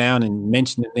can sit down and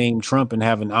mention the name Trump and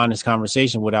have an honest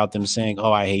conversation without them saying,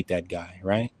 "Oh, I hate that guy,"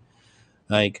 right?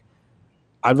 Like,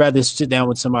 I'd rather sit down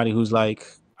with somebody who's like,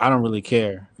 I don't really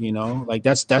care,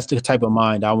 that's the type of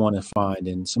mind I want to find,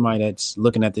 and somebody that's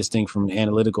looking at this thing from an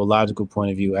analytical, logical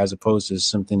point of view, as opposed to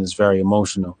something that's very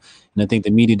emotional. And I think the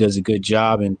media does a good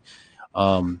job in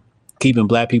keeping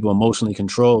black people emotionally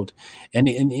controlled, and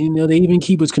they even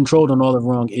keep us controlled on all the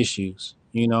wrong issues.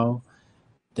 You know,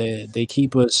 they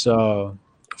keep us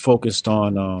focused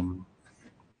on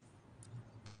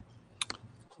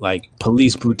like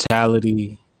police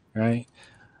brutality, right?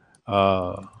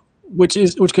 Uh, which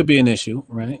could be an issue,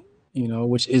 right? You know,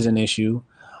 which is an issue.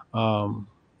 Um,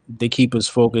 they keep us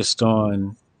focused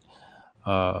on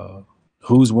uh,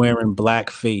 who's wearing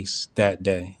blackface that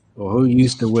day, or who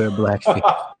used to wear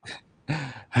blackface,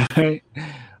 right?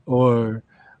 Or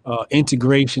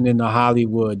integration into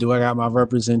Hollywood. Do I got my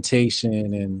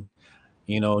representation? And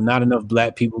not enough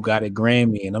black people got a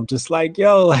Grammy, and I'm just like,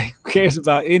 yo, like, who cares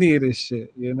about any of this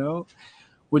shit,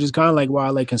 Which is kind of like why I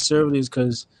like conservatives,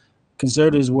 because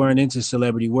conservatives weren't into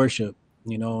celebrity worship.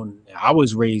 I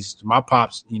was raised, my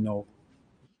pops,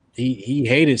 he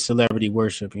hated celebrity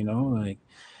worship. Like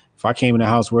if I came in the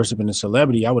house worshiping a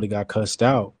celebrity, I would have got cussed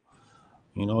out.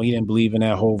 He didn't believe in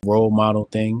that whole role model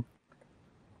thing.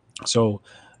 So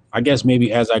I guess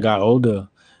maybe as I got older,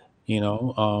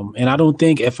 and I don't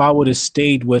think if I would have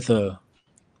stayed with a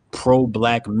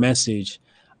pro-black message,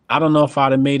 I don't know if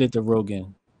I'd have made it to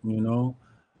Rogan.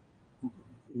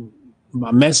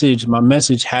 My message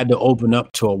had to open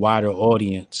up to a wider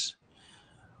audience,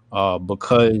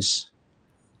 because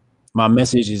my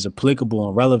message is applicable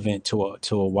and relevant to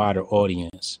a wider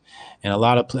audience. And a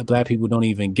lot of black people don't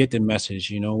even get the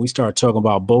message. We start talking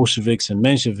about Bolsheviks and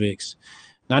Mensheviks.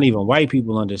 Not even white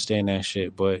people understand that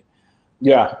shit, but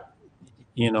yeah.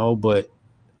 But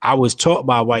I was taught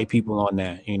by white people on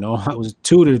that. I was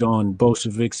tutored on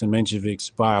Bolsheviks and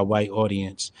Mensheviks by a white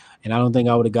audience. And I don't think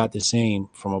I would have got the same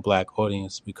from a black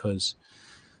audience, because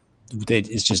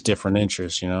it's just different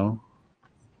interests,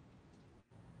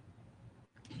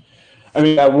 I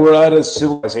mean, we're at a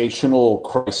civilizational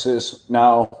crisis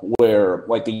now where,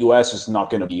 like, the U.S. is not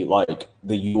going to be like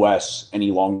the U.S.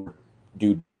 any longer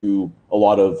due to a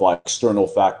lot of like external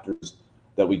factors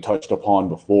that we touched upon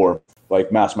before,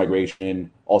 like mass migration,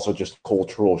 also just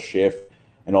cultural shift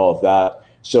and all of that.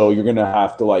 So you're going to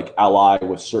have to like ally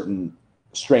with certain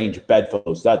strange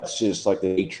bedfellows. That's just like the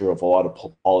nature of a lot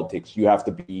of politics. You have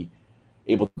to be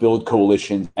able to build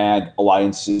coalitions and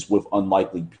alliances with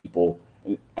unlikely people.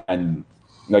 And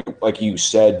like you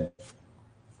said,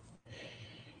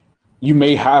 you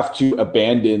may have to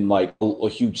abandon like a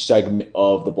huge segment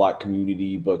of the black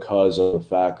community because of the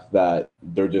fact that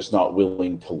they're just not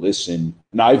willing to listen.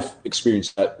 And I've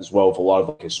experienced that as well with a lot of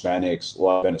like Hispanics, a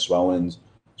lot of Venezuelans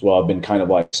as well. I've been kind of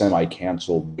like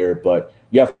semi-canceled there, but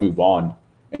you have to move on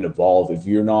and evolve. If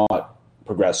you're not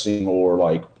progressing or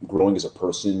like growing as a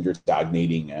person, you're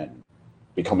stagnating and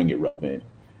becoming irrelevant.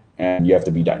 And you have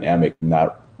to be dynamic in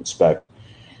that respect.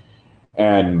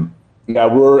 And yeah,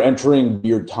 we're entering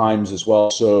weird times as well.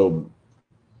 So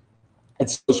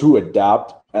it's those who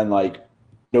adapt and like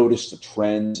notice the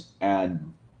trends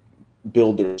and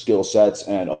build their skill sets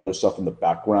and other stuff in the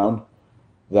background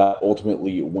that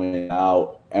ultimately win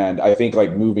out. And I think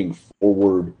like moving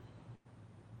forward,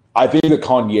 I think the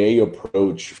Kanye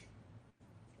approach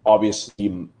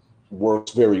obviously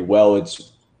works very well.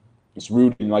 It's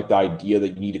rooted in like the idea that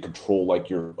you need to control like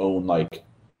your own like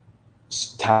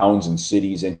towns and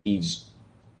cities, and he's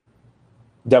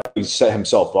definitely set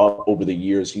himself up over the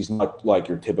years. He's not like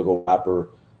your typical rapper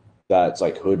that's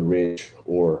like hood rich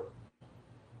or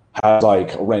has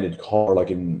like a rented car like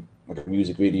in like a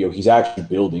music video. He's actually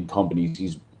building companies.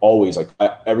 He's always like,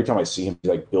 every time I see him, he's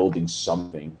like building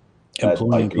something that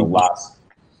like people. last.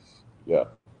 Yeah.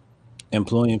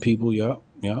 Employing people. Yeah.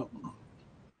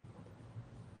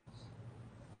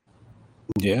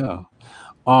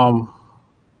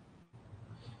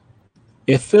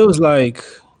 It feels like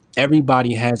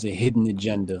everybody has a hidden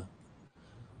agenda.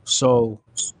 So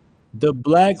the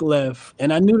black left,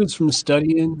 and I knew this from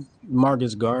studying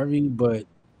Marcus Garvey, but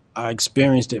I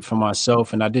experienced it for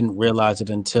myself, and I didn't realize it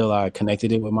until I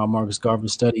connected it with my Marcus Garvey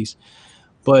studies.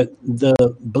 But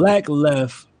the black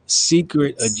left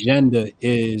secret agenda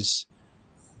is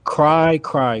cry,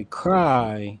 cry,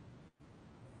 cry,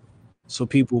 so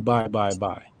people buy,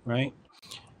 right?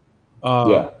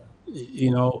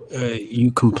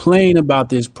 You complain about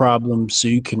this problem so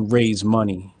you can raise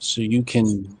money, so you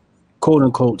can, quote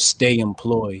unquote, stay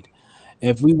employed.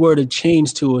 If we were to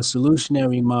change to a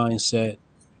solutionary mindset,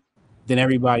 then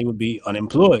everybody would be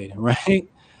unemployed, right?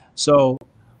 So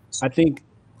I think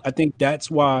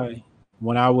that's why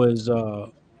when I was,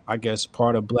 I guess,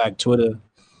 part of Black Twitter,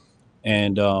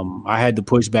 and I had to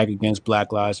push back against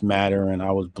Black Lives Matter, and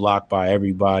I was blocked by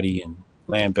everybody and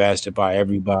lambasted by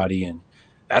everybody, and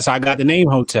that's how I got the name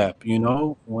Hotep.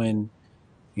 When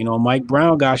Mike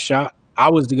Brown got shot, I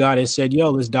was the guy that said, yo,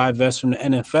 let's divest from the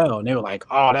NFL. And they were like,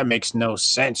 oh, that makes no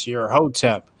sense. You're a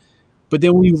Hotep. But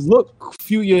then when you look a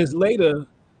few years later,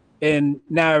 And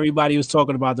now everybody was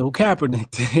talking about the whole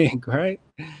Kaepernick thing, right?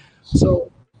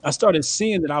 So I started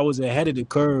seeing that I was ahead of the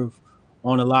curve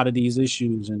on a lot of these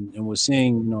issues, and was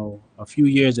seeing, you know, a few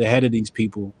years ahead of these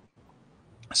people.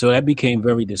 So that became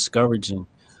very discouraging.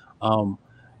 Um,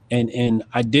 and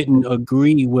I didn't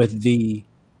agree with the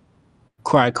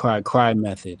cry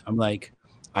method. I'm like,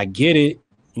 I get it,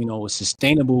 you know, it's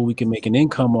sustainable, we can make an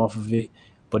income off of it,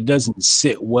 but it doesn't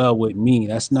sit well with me.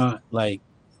 That's not like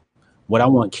what I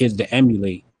want kids to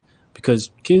emulate,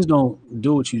 because kids don't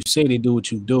do what you say, they do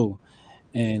what you do.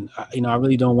 And you know, I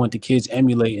really don't want the kids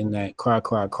emulating that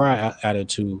cry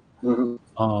attitude. You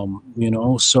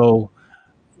know, so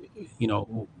you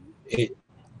know,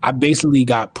 I basically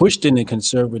got pushed into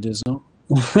conservatism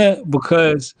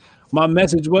because my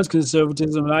message was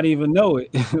conservatism and I didn't even know it.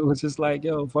 It was just like,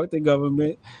 yo, fuck the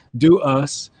government, do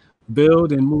us,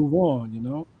 build and move on, you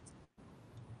know?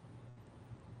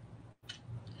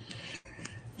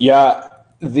 Yeah,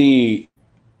 the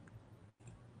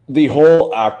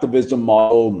whole activism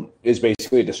model is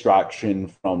basically a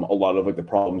distraction from a lot of like the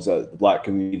problems that the Black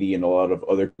community and a lot of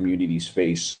other communities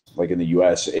face, like in the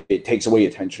US. It takes away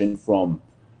attention from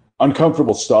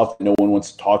uncomfortable stuff that no one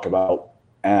wants to talk about.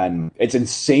 And it's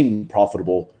insanely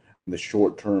profitable in the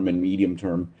short term and medium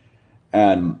term.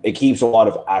 And it keeps a lot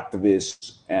of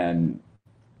activists and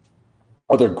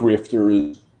other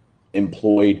grifters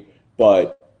employed.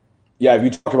 But yeah, if you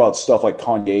talk about stuff like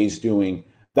Kanye's doing,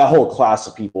 that whole class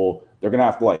of people, they're gonna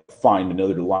have to like find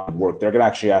another line of work. They're gonna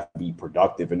actually have to be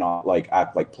productive and not like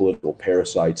act like political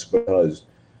parasites, because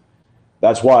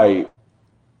that's why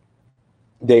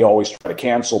they always try to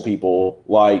cancel people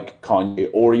like Kanye,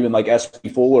 or even like S.P.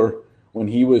 Fuller when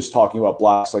he was talking about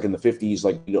blacks like in the 50s,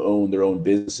 like to own their own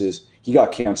businesses. He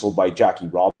got canceled by Jackie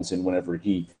Robinson whenever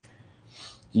he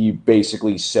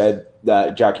basically said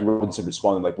that Jackie Robinson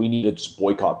responded like, we need to just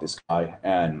boycott this guy.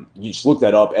 And you just look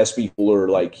that up. S.P. Fuller,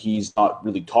 like, he's not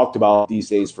really talked about these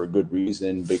days for a good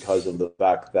reason, because of the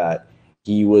fact that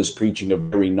he was preaching a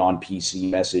very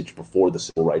non-PC message before the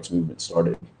civil rights movement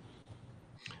started.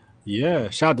 Yeah,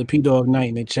 shout out to P Dog Knight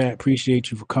in the chat. Appreciate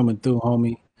you for coming through,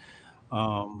 homie.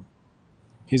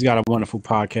 He's got a wonderful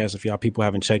podcast. If y'all people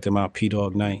haven't checked him out, P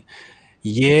Dog Knight.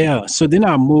 Yeah. So then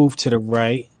I moved to the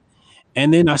right,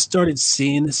 and then I started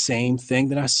seeing the same thing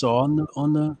that I saw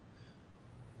on the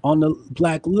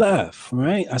black left.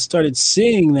 Right. I started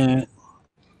seeing that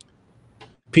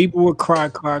people would cry.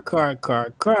 So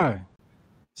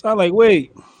I like,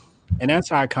 wait, and that's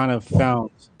how I kind of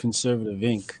found Conservative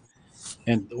Inc.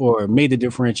 or made the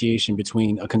differentiation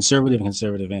between a conservative and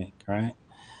Conservative Inc. Right.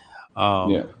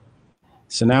 Yeah.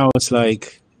 So now it's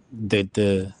like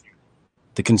the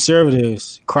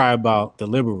conservatives cry about the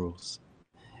liberals,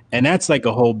 and that's like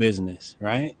a whole business,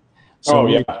 right? So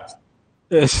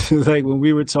it's like when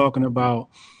we were talking about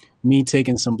me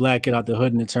taking some black kid out the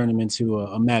hood and turn him into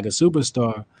a MAGA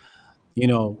superstar, you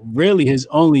know, really his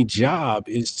only job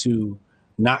is to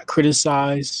not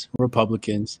criticize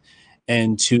Republicans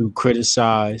and to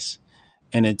criticize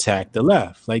and attack the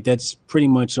left. Like, that's pretty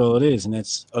much all it is. And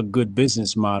that's a good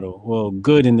business model. Well,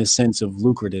 good in the sense of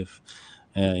lucrative,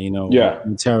 you know,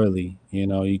 militarily, you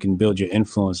know, you can build your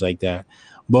influence like that.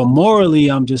 But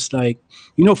morally, I'm just like,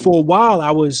 you know, for a while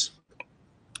I was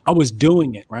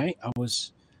doing it, right? I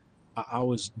was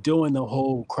doing the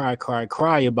whole cry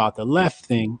about the left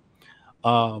thing,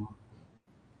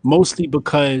 mostly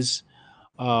because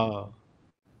I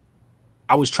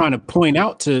was trying to point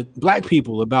out to black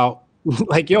people about,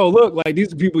 like, yo, look, like,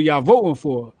 these are people y'all voting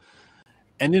for.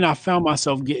 And then I found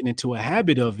myself getting into a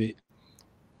habit of it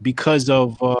because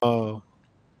of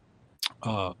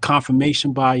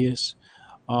confirmation bias.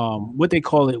 What they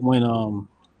call it when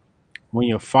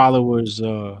your followers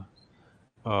you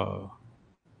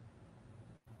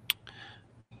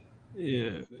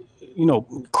know,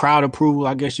 crowd approval,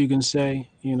 I guess you can say,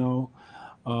 you know,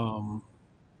 a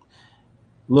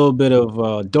little bit of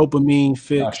dopamine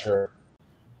fix. Not sure.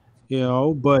 You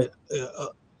know, but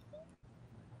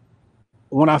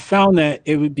when I found that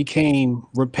it became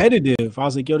repetitive, I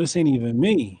was like, yo, this ain't even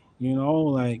me. You know,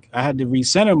 like, I had to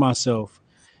recenter myself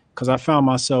because I found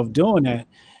myself doing that.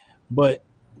 But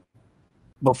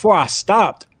before I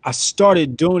stopped, I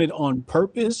started doing it on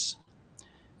purpose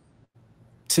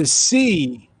to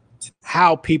see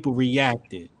how people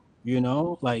reacted. You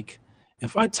know, like,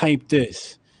 if I type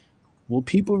this, will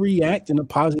people react in a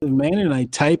positive manner? And I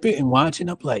type it and watch it,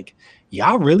 I'm like,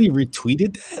 y'all really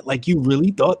retweeted that? Like, you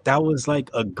really thought that was like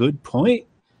a good point?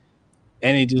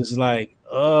 And it just like,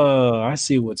 oh, I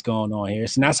see what's going on here.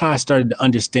 So that's how I started to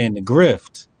understand the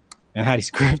grift and how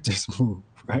these grifters move,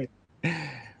 right?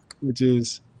 Which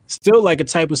is still like a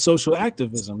type of social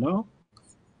activism, no?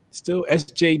 Still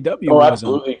SJW Oh, was on.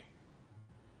 absolutely.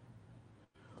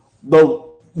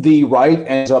 The right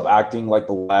ends up acting like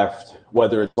the left,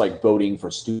 whether it's like voting for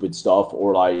stupid stuff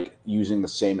or like using the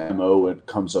same MO when it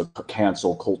comes to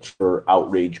cancel culture,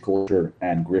 outrage culture,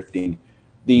 and grifting.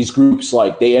 These groups,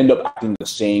 like, they end up acting the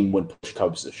same when push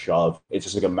comes to shove. It's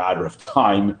just like a matter of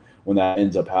time when that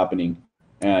ends up happening.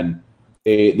 And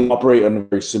they operate on a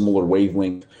very similar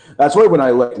wavelength. That's why when I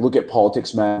like look at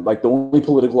politics, man, like the only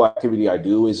political activity I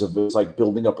do is if it's like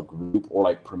building up a group or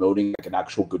like promoting like an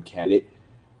actual good candidate.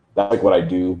 That's like what I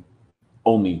do.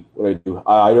 Only what I do.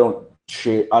 I don't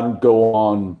share. I don't go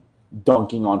on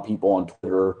dunking on people on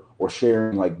Twitter or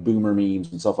sharing like boomer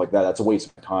memes and stuff like that. That's a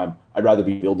waste of time. I'd rather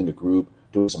be building a group,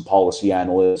 doing some policy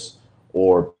analysts,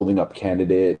 or building up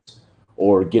candidates,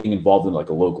 or getting involved in like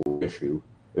a local issue.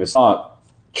 If it's not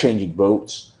changing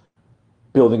votes,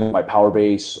 building up my power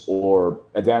base, or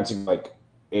advancing like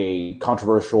a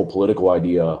controversial political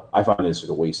idea, I find this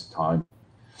like a waste of time.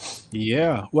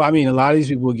 Yeah. Well, I mean, a lot of these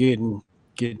people getting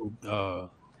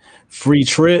free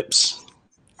trips.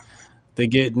 They're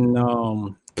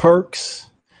getting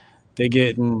perks. They're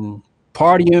getting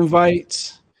party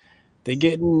invites. They're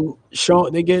getting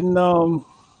getting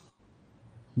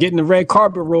the red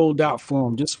carpet rolled out for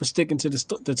them just for sticking to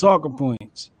the talking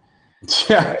points.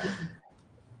 Yeah.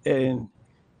 And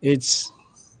it's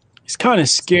kind of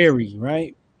scary,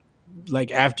 right?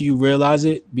 Like after you realize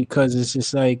it, because it's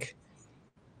just like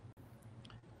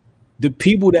the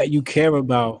people that you care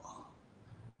about,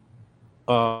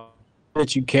 the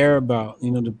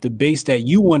base that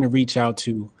you want to reach out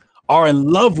to are in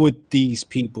love with these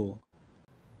people,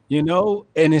 and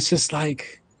it's just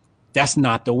like, that's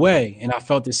not the way. And I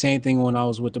felt the same thing when I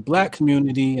was with the black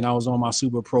community and I was on my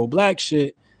super pro black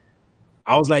shit.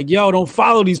 I was like, yo, don't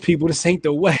follow these people. This ain't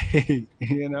the way,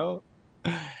 And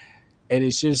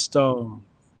it's just,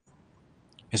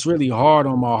 it's really hard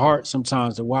on my heart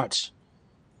sometimes to watch.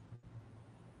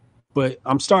 But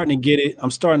I'm starting to get it.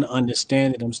 I'm starting to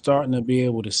understand it. I'm starting to be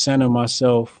able to center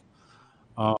myself.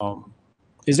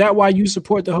 Is that why you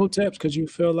support the Hoteps? Because you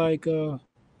feel like we're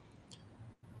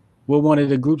one of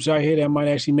the groups out here that might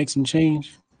actually make some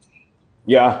change?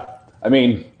 Yeah. I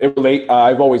mean,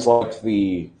 I've always liked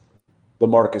the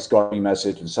Marcus Garvey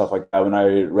message and stuff like that. When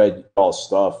I read all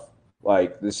stuff,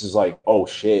 like, this is like, oh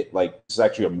shit, like, this is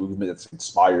actually a movement that's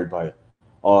inspired by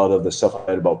a lot of the stuff I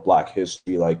read about Black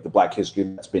history, like the Black history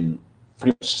that's been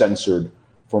pretty much censored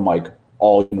from like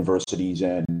all universities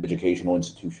and educational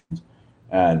institutions.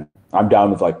 And I'm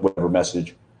down with like whatever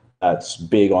message that's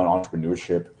big on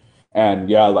entrepreneurship. And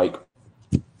yeah, like,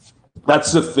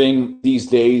 that's the thing these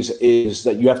days, is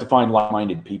that you have to find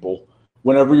like-minded people.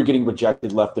 Whenever you're getting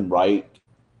rejected left and right,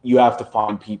 you have to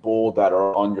find people that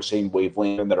are on your same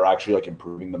wavelength and that are actually like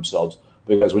improving themselves.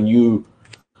 Because when you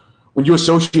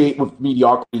associate with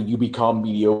mediocrity, you become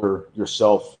mediocre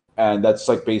yourself. And that's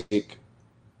like basic,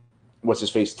 what's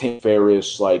his face, Tim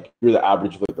Ferriss, like, you're the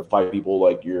average of like the 5 people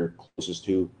like you're closest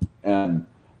to. And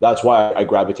that's why I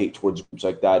gravitate towards groups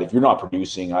like that. If you're not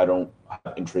producing, I don't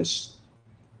have interest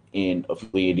in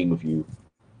affiliating with you.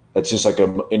 That's just like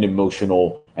an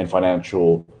emotional and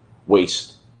financial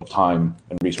waste of time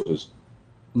and resources.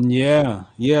 Yeah.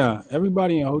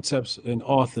 Everybody in Hotep's an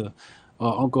author.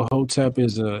 Uncle Hotep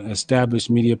is an established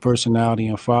media personality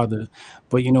and father.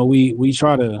 But we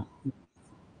try to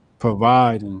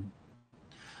provide and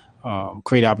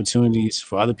create opportunities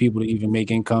for other people to even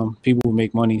make income. People who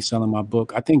make money selling my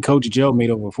book. I think Coach Joe made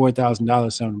over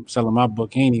 $4,000 selling my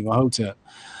book. He ain't even Hotep.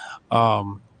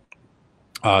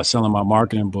 Selling my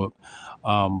marketing book.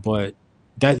 But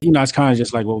that, it's kind of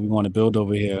just like what we want to build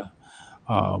over here.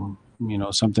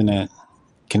 Something that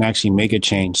can actually make a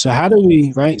change. So how do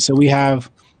we, right? So we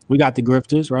got the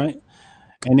grifters, right?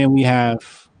 And then we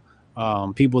have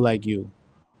people like you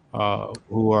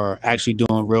who are actually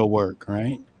doing real work,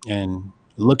 right? And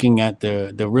looking at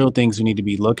the real things we need to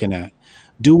be looking at.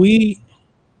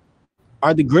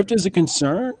 Are the grifters a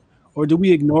concern, or do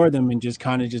we ignore them and just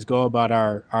kind of just go about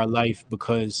our life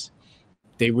because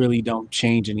they really don't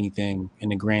change anything in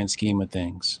the grand scheme of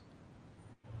things?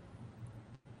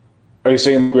 Are you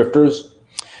saying grifters?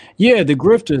 Yeah, the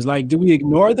grifters. Like, do we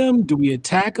ignore them? Do we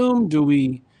attack them? Do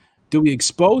we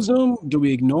expose them? Do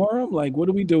we ignore them? Like, what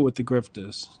do we do with the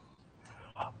grifters?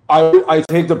 I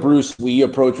take the Bruce Lee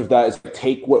approach with that, is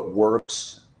take what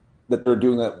works, that they're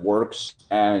doing that works,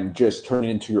 and just turn it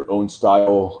into your own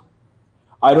style.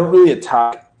 I don't really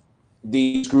attack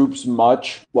these groups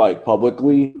much, like,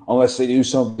 publicly, unless they do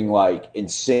something like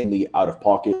insanely out of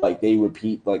pocket, like they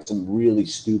repeat like some really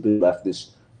stupid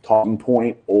leftist talking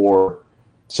point or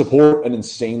support an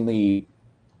insanely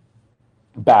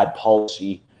bad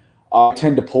policy. I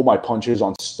tend to pull my punches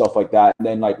on stuff like that. And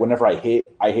then like whenever I hit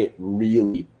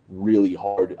really, really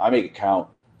hard. I make it count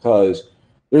because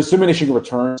there's diminishing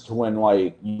returns to when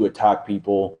like you attack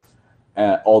people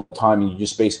all the time and you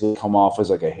just basically come off as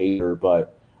like a hater.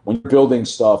 But when you're building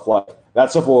stuff, like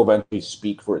that stuff will eventually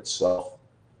speak for itself.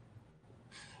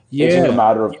 Yeah. It's just a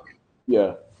matter of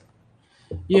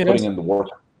putting in the work.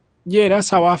 Yeah, that's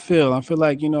how I feel. I feel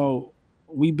like,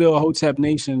 we build Hotep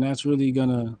Nation. That's really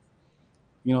gonna,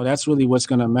 that's really what's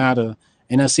gonna matter.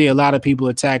 And I see a lot of people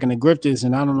attacking the grifters,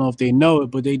 and I don't know if they know it,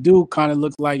 but they do kind of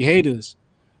look like haters.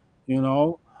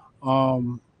 I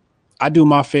do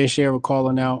my fair share of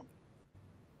calling out,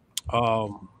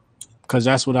 because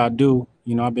that's what I do.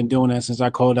 I've been doing that since I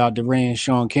called out DeRay and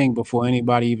Sean King before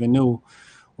anybody even knew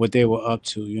what they were up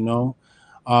to.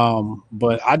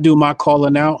 But I do my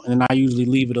calling out, and I usually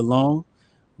leave it alone.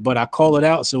 But I call it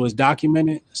out so it's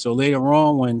documented. So later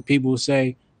on, when people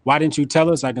say, "Why didn't you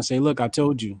tell us?" I can say, "Look, I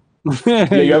told you."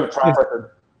 Yeah, you have a track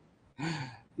record.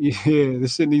 Yeah,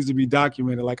 this shit needs to be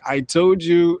documented. Like, I told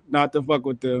you not to fuck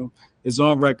with them. It's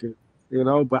on record,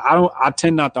 But I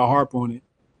tend not to harp on it.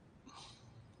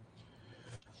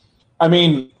 I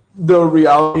mean, the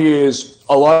reality is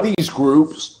a lot of these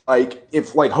groups, like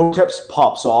if like Hoteps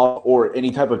pops off or any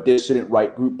type of dissident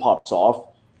right group pops off,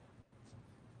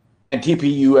 and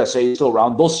TPUSA is still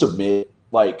around, they'll submit.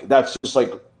 Like that's just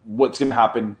like what's gonna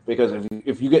happen, because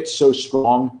if you get so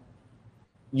strong,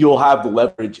 you'll have the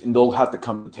leverage and they'll have to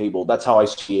come to the table. That's how I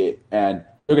see it, and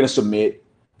they're gonna submit,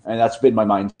 and that's been my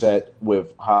mindset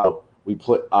with how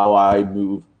I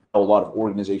move, how a lot of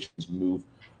organizations move,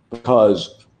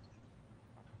 because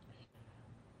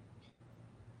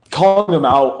calling them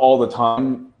out all the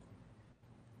time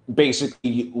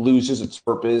basically loses its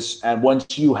purpose. And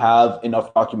once you have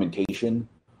enough documentation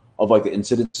of like the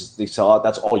incidents they sell out,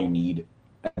 that's all you need.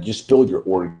 And just build your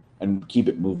org and keep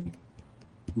it moving.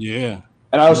 Yeah.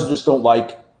 And I also just don't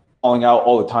like calling out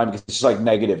all the time because it's just like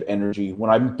negative energy. When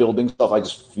I'm building stuff, I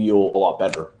just feel a lot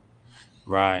better.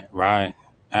 Right.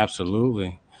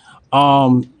 Absolutely.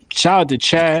 Shout out to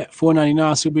Chad,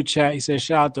 $4.99 super chat. He said,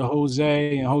 shout out to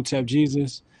Jose and Hotep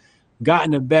Jesus. Got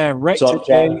in a bad wreck today,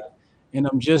 Chad? And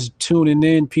I'm just tuning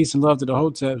in. Peace and love to the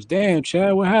Hoteps. Damn,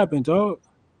 Chad, what happened, dog?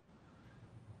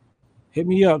 Hit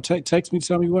me up. Text me,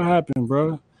 tell me what happened,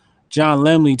 bro. John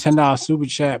Lemley, $10 super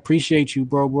chat. Appreciate you,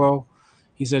 bro.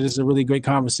 He said it's a really great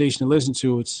conversation to listen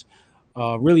to. It's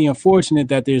really unfortunate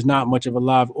that there's not much of a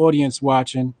live audience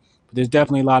watching, but there's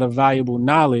definitely a lot of valuable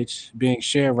knowledge being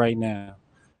shared right now.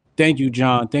 Thank you,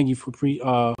 John. Thank you for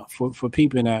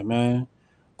peeping that, man.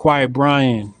 Quiet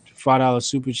Brian, $5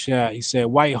 super chat. He said,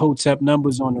 white Hotep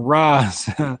numbers on the rise.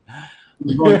 I'm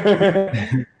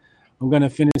going to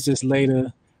finish this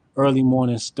later, early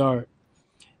morning start.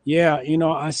 Yeah,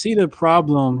 I see the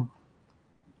problem.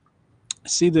 I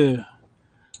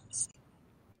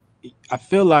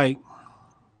feel like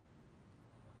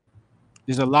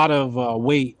there's a lot of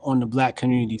weight on the Black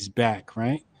community's back,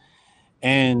 right?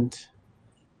 And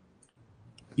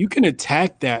you can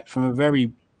attack that from a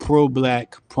very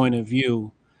pro-Black point of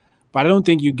view, but I don't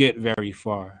think you get very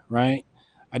far, right?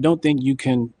 I don't think you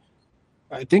can.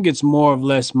 I think it's more or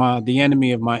less the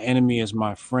enemy of my enemy is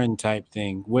my friend type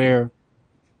thing, where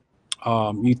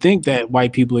you think that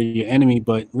white people are your enemy,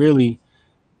 but really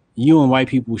you and white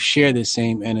people share the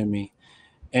same enemy.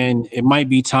 And it might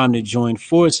be time to join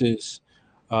forces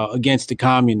against the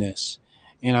communists.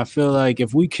 And I feel like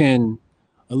if we can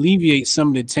alleviate some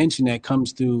of the tension that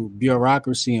comes through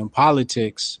bureaucracy and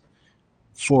politics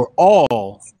for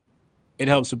all, it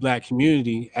helps the Black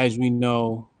community, as we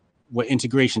know what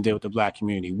integration did with the Black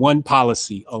community. One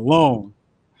policy alone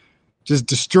just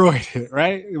destroyed it,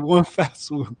 right? One fast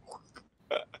swoop.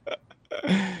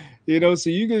 So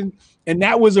you can, and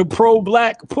that was a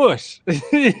pro-Black push.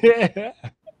 Yeah.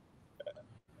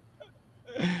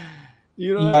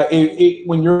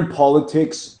 When you're in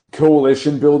politics,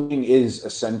 coalition building is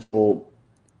essential.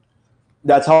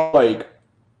 That's like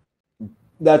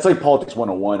politics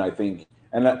 101, I think.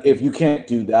 And if you can't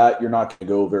do that, you're not going to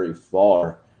go very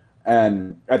far.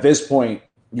 And at this point,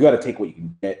 you got to take what you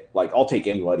can get. Like, I'll take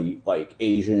anybody, like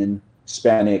Asian,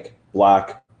 Hispanic,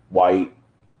 Black, white,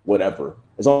 whatever,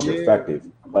 as long as you're effective.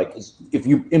 Like, if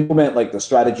you implement like the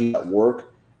strategy at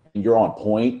work and you're on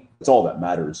point, that's all that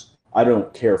matters. I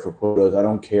don't care for quotas. I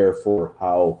don't care for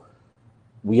how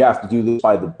we have to do this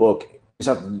by the book. We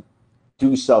just have to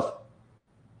do stuff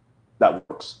that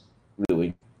works,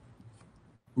 really.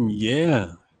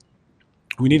 Yeah.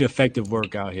 We need effective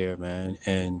work out here, man.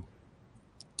 And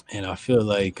I feel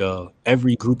like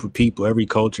every group of people, every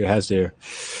culture has their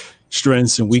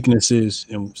strengths and weaknesses.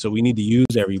 And so we need to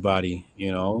use everybody,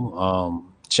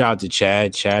 shout out to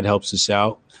Chad. Chad helps us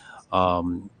out.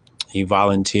 He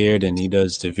volunteered and he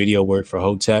does the video work for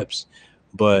Hoteps.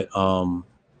 But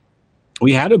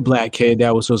we had a black kid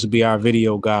that was supposed to be our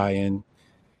video guy, and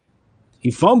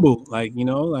he fumbled. Like, you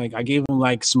know, like I gave him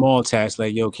like small tasks,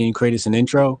 like, yo, can you create us an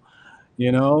intro?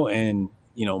 You know, and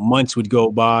you know, months would go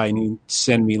by and he'd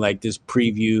send me like this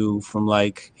preview from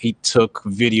like he took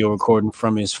video recording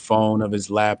from his phone of his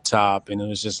laptop, and it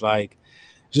was just like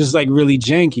really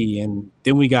janky. And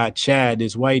then we got Chad,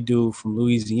 this white dude from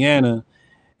Louisiana,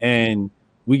 and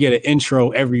we get an intro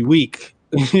every week,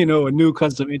 you know, a new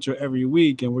custom intro every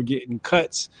week, and we're getting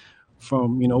cuts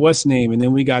from, you know, what's name. And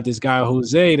then we got this guy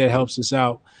Jose that helps us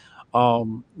out,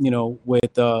 you know,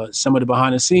 with some of the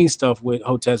behind the scenes stuff with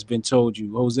Hotep's Been Told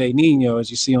You, Jose Nino, as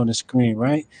you see on the screen,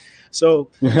 right? So,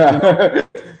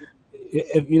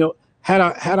 if you know, had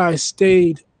I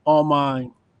stayed on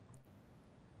my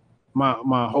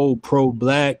whole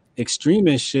pro-black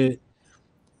extremist shit,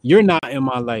 you're not in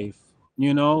my life,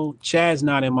 you know. Chad's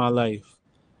not in my life,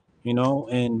 you know,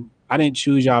 and I didn't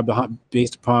choose y'all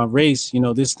based upon race. You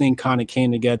know, this thing kind of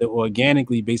came together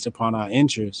organically based upon our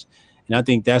interests. And I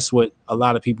think that's what a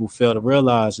lot of people fail to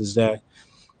realize, is that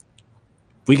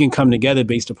we can come together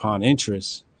based upon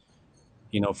interests.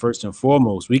 You know, first and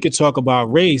foremost, we could talk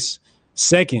about race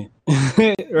second,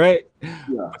 right?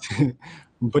 Yeah.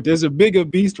 But there's a bigger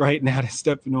beast right now that's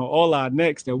stepping on all our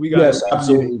necks that we got. Yes,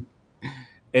 absolutely.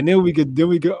 And then we could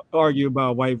argue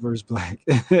about white versus black.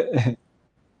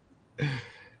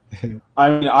 I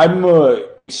mean, I'm a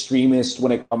extremist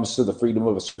when it comes to the freedom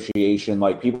of association.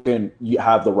 Like, people can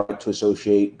have the right to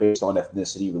associate based on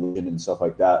ethnicity, religion, and stuff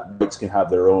like that. Whites can have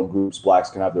their own groups, blacks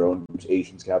can have their own groups,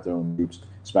 Asians can have their own groups,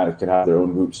 Hispanics can have their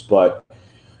own groups. But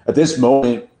at this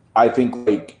moment, I think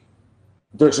like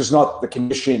there's just not the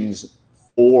conditions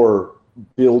for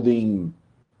building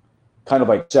kind of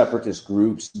like separatist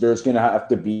groups. There's going to have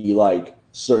to be like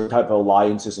certain type of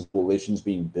alliances and coalitions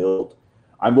being built.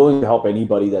 I'm willing to help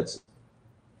anybody that's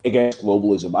against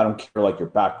globalism. I don't care like your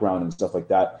background and stuff like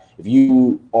that. If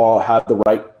you all have the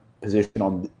right position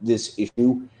on this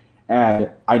issue and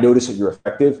I notice that you're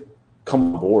effective,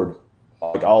 come on board.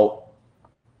 Like I'll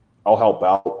help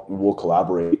out and we'll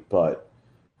collaborate. But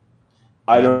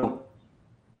I don't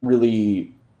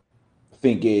really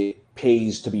think it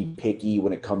pays to be picky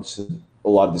when it comes to a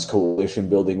lot of this coalition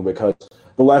building, because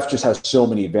the left just has so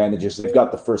many advantages. They've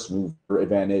got the first mover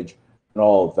advantage and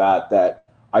all of that, that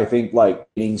I think like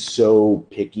being so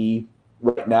picky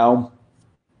right now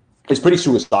is pretty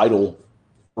suicidal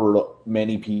for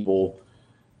many people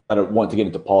that want to get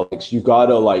into politics. You've got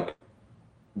to like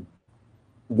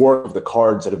work with the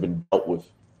cards that have been dealt with.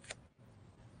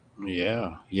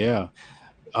 Yeah.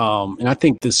 And I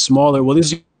think the smaller, well,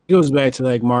 this goes back to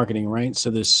like marketing, right?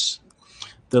 So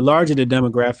the larger the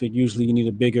demographic, usually you need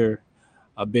a bigger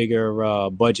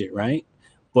budget, right?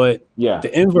 But yeah,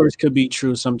 the inverse could be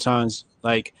true sometimes.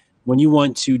 Like when you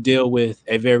want to deal with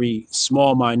a very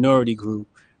small minority group,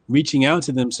 reaching out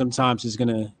to them sometimes is going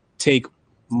to take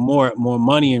more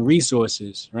money and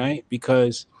resources, right?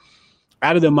 Because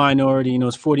out of the minority, you know,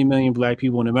 it's 40 million black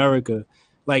people in America.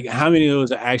 Like, how many of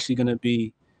those are actually going to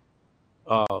be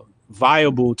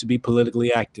viable to be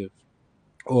politically active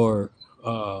or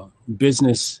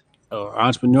business or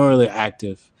entrepreneurially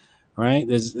active, right?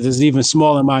 There's even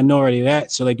smaller minority of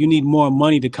that. So like you need more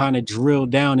money to kind of drill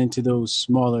down into those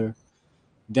smaller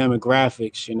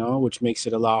demographics, you know, which makes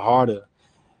it a lot harder,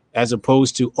 as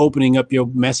opposed to opening up your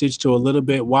message to a little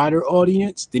bit wider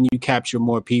audience. Then you capture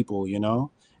more people, you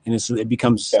know, and it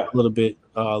becomes a little bit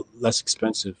less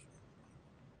expensive.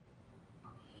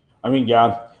 I mean,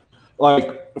 yeah,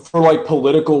 like for like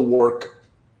political work,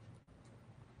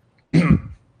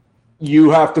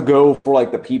 you have to go for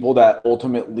like the people that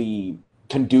ultimately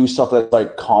can do stuff that's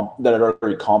like that are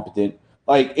very competent.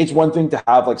 Like, it's one thing to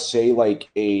have like, say, like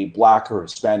a black or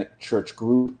Hispanic church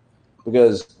group,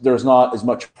 because there's not as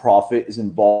much profit is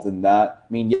involved in that.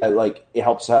 I mean, yeah, like it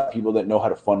helps to have people that know how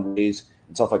to fundraise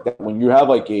and stuff like that. When you have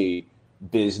like a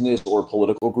business or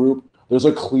political group, there's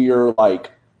a clear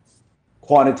like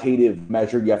quantitative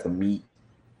measure you have to meet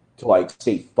to like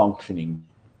stay functioning,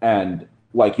 and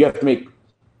like you have to make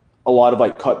a lot of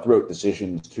like cutthroat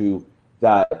decisions too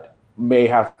that may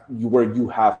have where you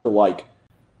have to like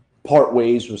part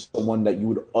ways with someone that you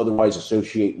would otherwise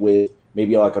associate with,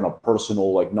 maybe like on a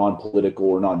personal, like non-political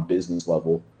or non-business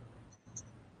level.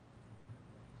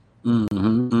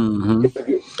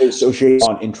 Associate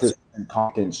on interest and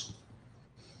competence.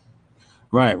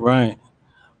 Right.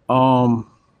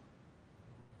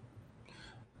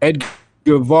 Edgar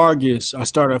Vargas, I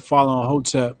started following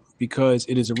Hotep because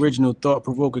it is original,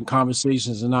 thought-provoking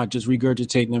conversations and not just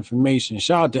regurgitating information.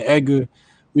 Shout out to Edgar.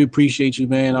 We appreciate you,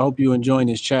 man. I hope you're enjoying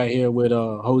this chat here with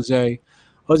Jose.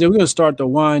 Jose, we're gonna start to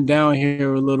wind down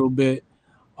here a little bit.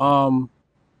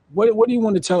 What do you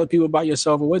want to tell people about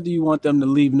yourself, or what do you want them to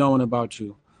leave knowing about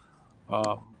you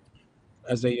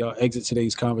as they exit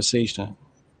today's conversation?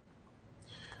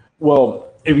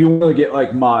 Well, if you want to get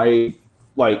like my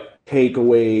like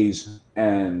takeaways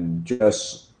and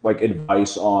just like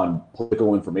advice on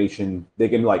political information, they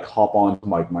can like hop on to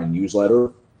my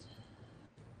newsletter,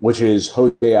 which is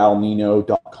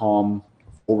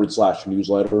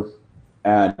josealnino.com/newsletter.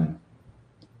 And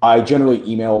I generally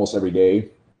email almost every day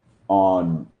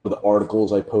on the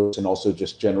articles I post and also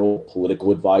just general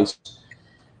political advice.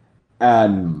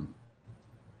 And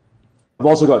I've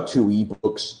also got 2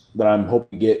 ebooks that I'm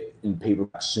hoping to get in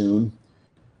paperback soon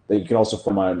that you can also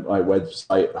find on my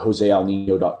website,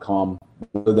 josealnino.com.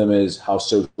 One of them is How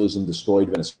Socialism Destroyed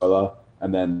Venezuela,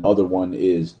 and then the other one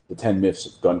is The 10 Myths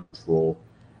of Gun Control.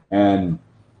 And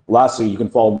lastly, you can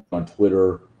follow me on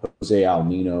Twitter, Jose Al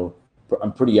Nino.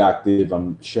 I'm pretty active.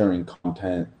 I'm sharing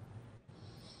content.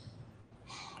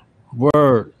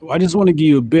 Word. I just want to give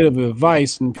you a bit of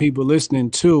advice, and people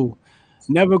listening too.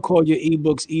 Never call your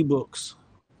ebooks.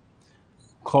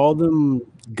 Call them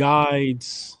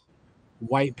guides,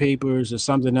 white papers, or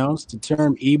something else. The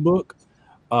term ebook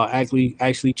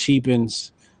actually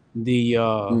cheapens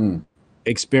the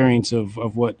experience of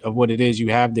what it is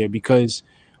you have there, because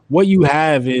what you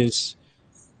have is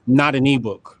not an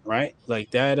ebook, right?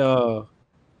 Like that.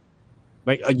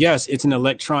 Yes, it's an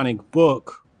electronic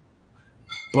book,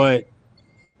 but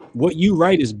what you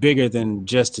write is bigger than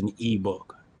just an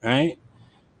ebook, right?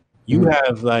 You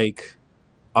have like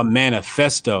a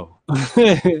manifesto.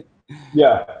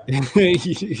 Yeah.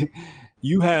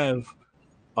 You have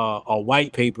a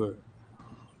white paper.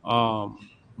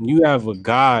 You have a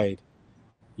guide.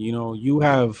 You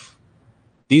have,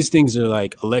 these things are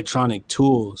like electronic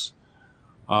tools.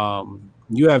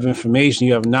 You have information,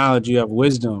 you have knowledge, you have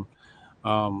wisdom.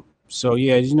 So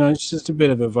yeah, it's just a bit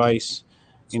of advice.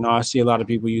 I see a lot of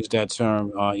people use that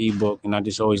term ebook, and I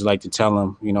just always like to tell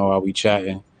them, while we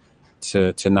chatting,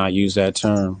 to not use that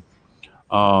term.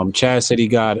 Chad said he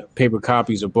got paper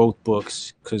copies of both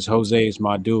books because Jose is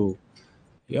my dude.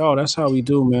 Yo, that's how we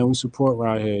do, man. We support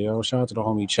right here, yo. Shout out to the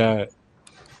homie Chad.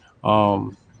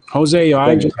 Jose, yo,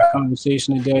 I enjoyed the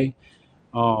conversation today.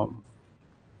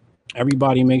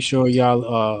 Everybody make sure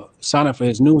y'all sign up for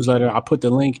his newsletter. I put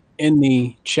the link in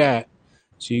the chat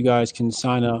so you guys can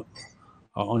sign up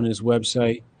on his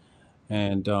website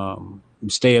and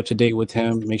stay up to date with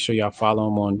him. Make sure y'all follow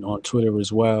him on Twitter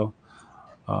as well.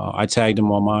 I tagged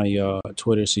him on my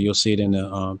Twitter, so you'll see it in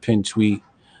the pinned tweet.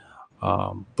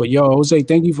 But yo, Jose,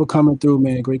 thank you for coming through,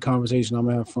 man. Great conversation. I'm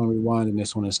gonna have fun rewinding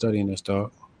this one and studying this,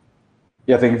 dog.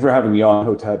 Yeah, thank you for having me on,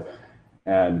 Hotep,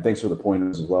 and thanks for the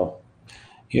pointers as well.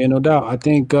 Yeah, no doubt. I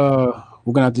think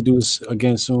we're gonna have to do this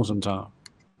again soon sometime.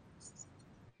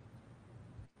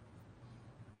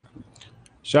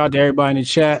 Shout out to everybody in the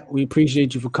chat. We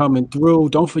appreciate you for coming through.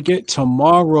 Don't forget,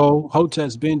 tomorrow,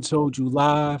 Hotep's Been Told You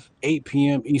live, 8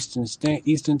 p.m.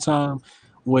 Eastern time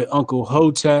with Uncle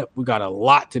Hotep. We got a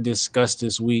lot to discuss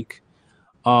this week.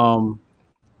 We're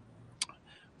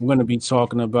going to be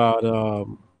talking about,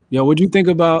 what do you think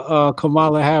about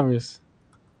Kamala Harris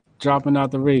dropping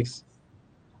out the race?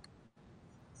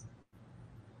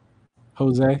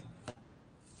 Jose?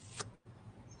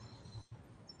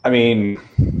 I mean,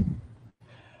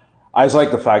 I just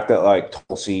like the fact that like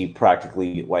Tulsi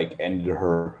practically like ended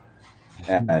her,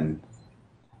 and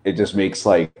it just makes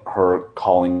like her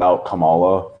calling out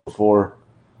Kamala before,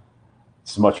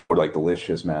 it's much more like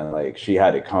delicious, man. Like she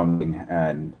had it coming,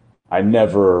 and I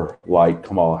never liked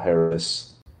Kamala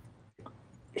Harris.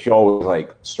 She always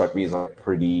like struck me as like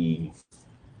pretty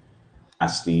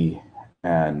nasty,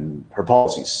 and her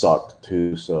policies sucked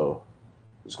too. So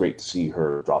it was great to see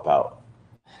her drop out.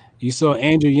 You saw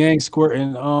Andrew Yang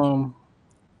squirting. I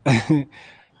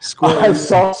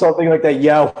saw something like that.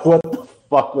 Yeah, what the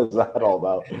fuck was that all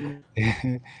about?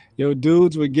 Yo,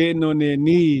 dudes were getting on their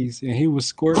knees, and he was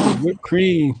squirting whipped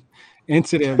cream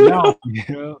into their mouth.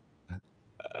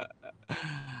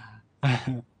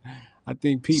 I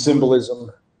think people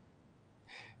Symbolism.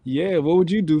 Yeah, what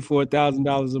would you do for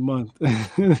 $1,000 a month?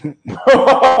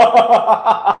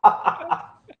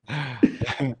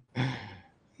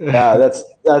 Yeah,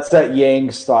 that's that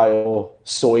Yang style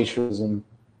socialism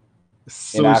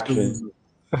in action.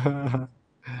 That's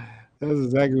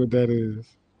exactly what that is.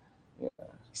 Yeah.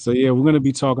 So yeah, we're gonna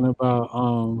be talking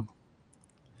about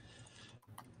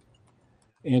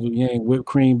Andrew Yang whipped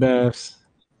cream baths.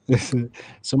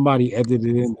 Somebody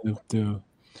edited in the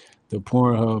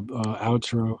Pornhub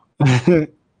outro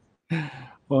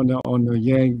on the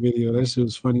Yang video. That shit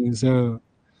was funny as hell.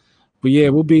 But yeah,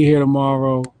 we'll be here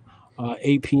tomorrow,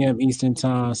 8 p.m. Eastern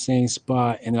time, same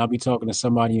spot, and I'll be talking to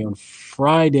somebody on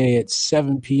Friday at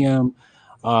 7 p.m.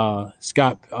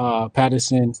 Scott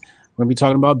Patterson. We're gonna be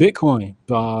talking about Bitcoin,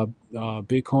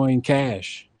 Bitcoin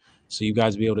Cash. So you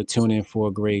guys will be able to tune in for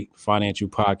a great financial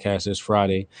podcast this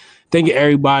Friday. Thank you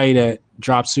everybody that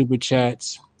dropped super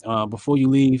chats. Before you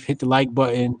leave, hit the like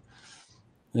button.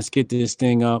 Let's get this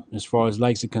thing up as far as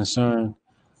likes are concerned.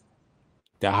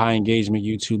 That high engagement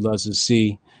YouTube loves to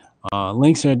see.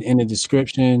 Links are in the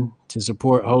description to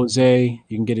support Jose.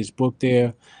 You can get his book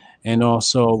there. And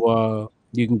also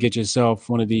you can get yourself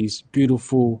one of these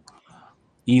beautiful,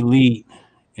 elite,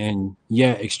 and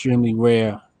yet extremely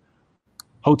rare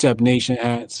Hotep Nation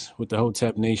hats with the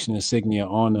Hotep Nation insignia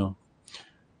on them.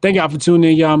 Thank y'all for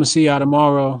tuning in, y'all. I'm going to see y'all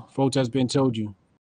tomorrow. Hotep's been told you.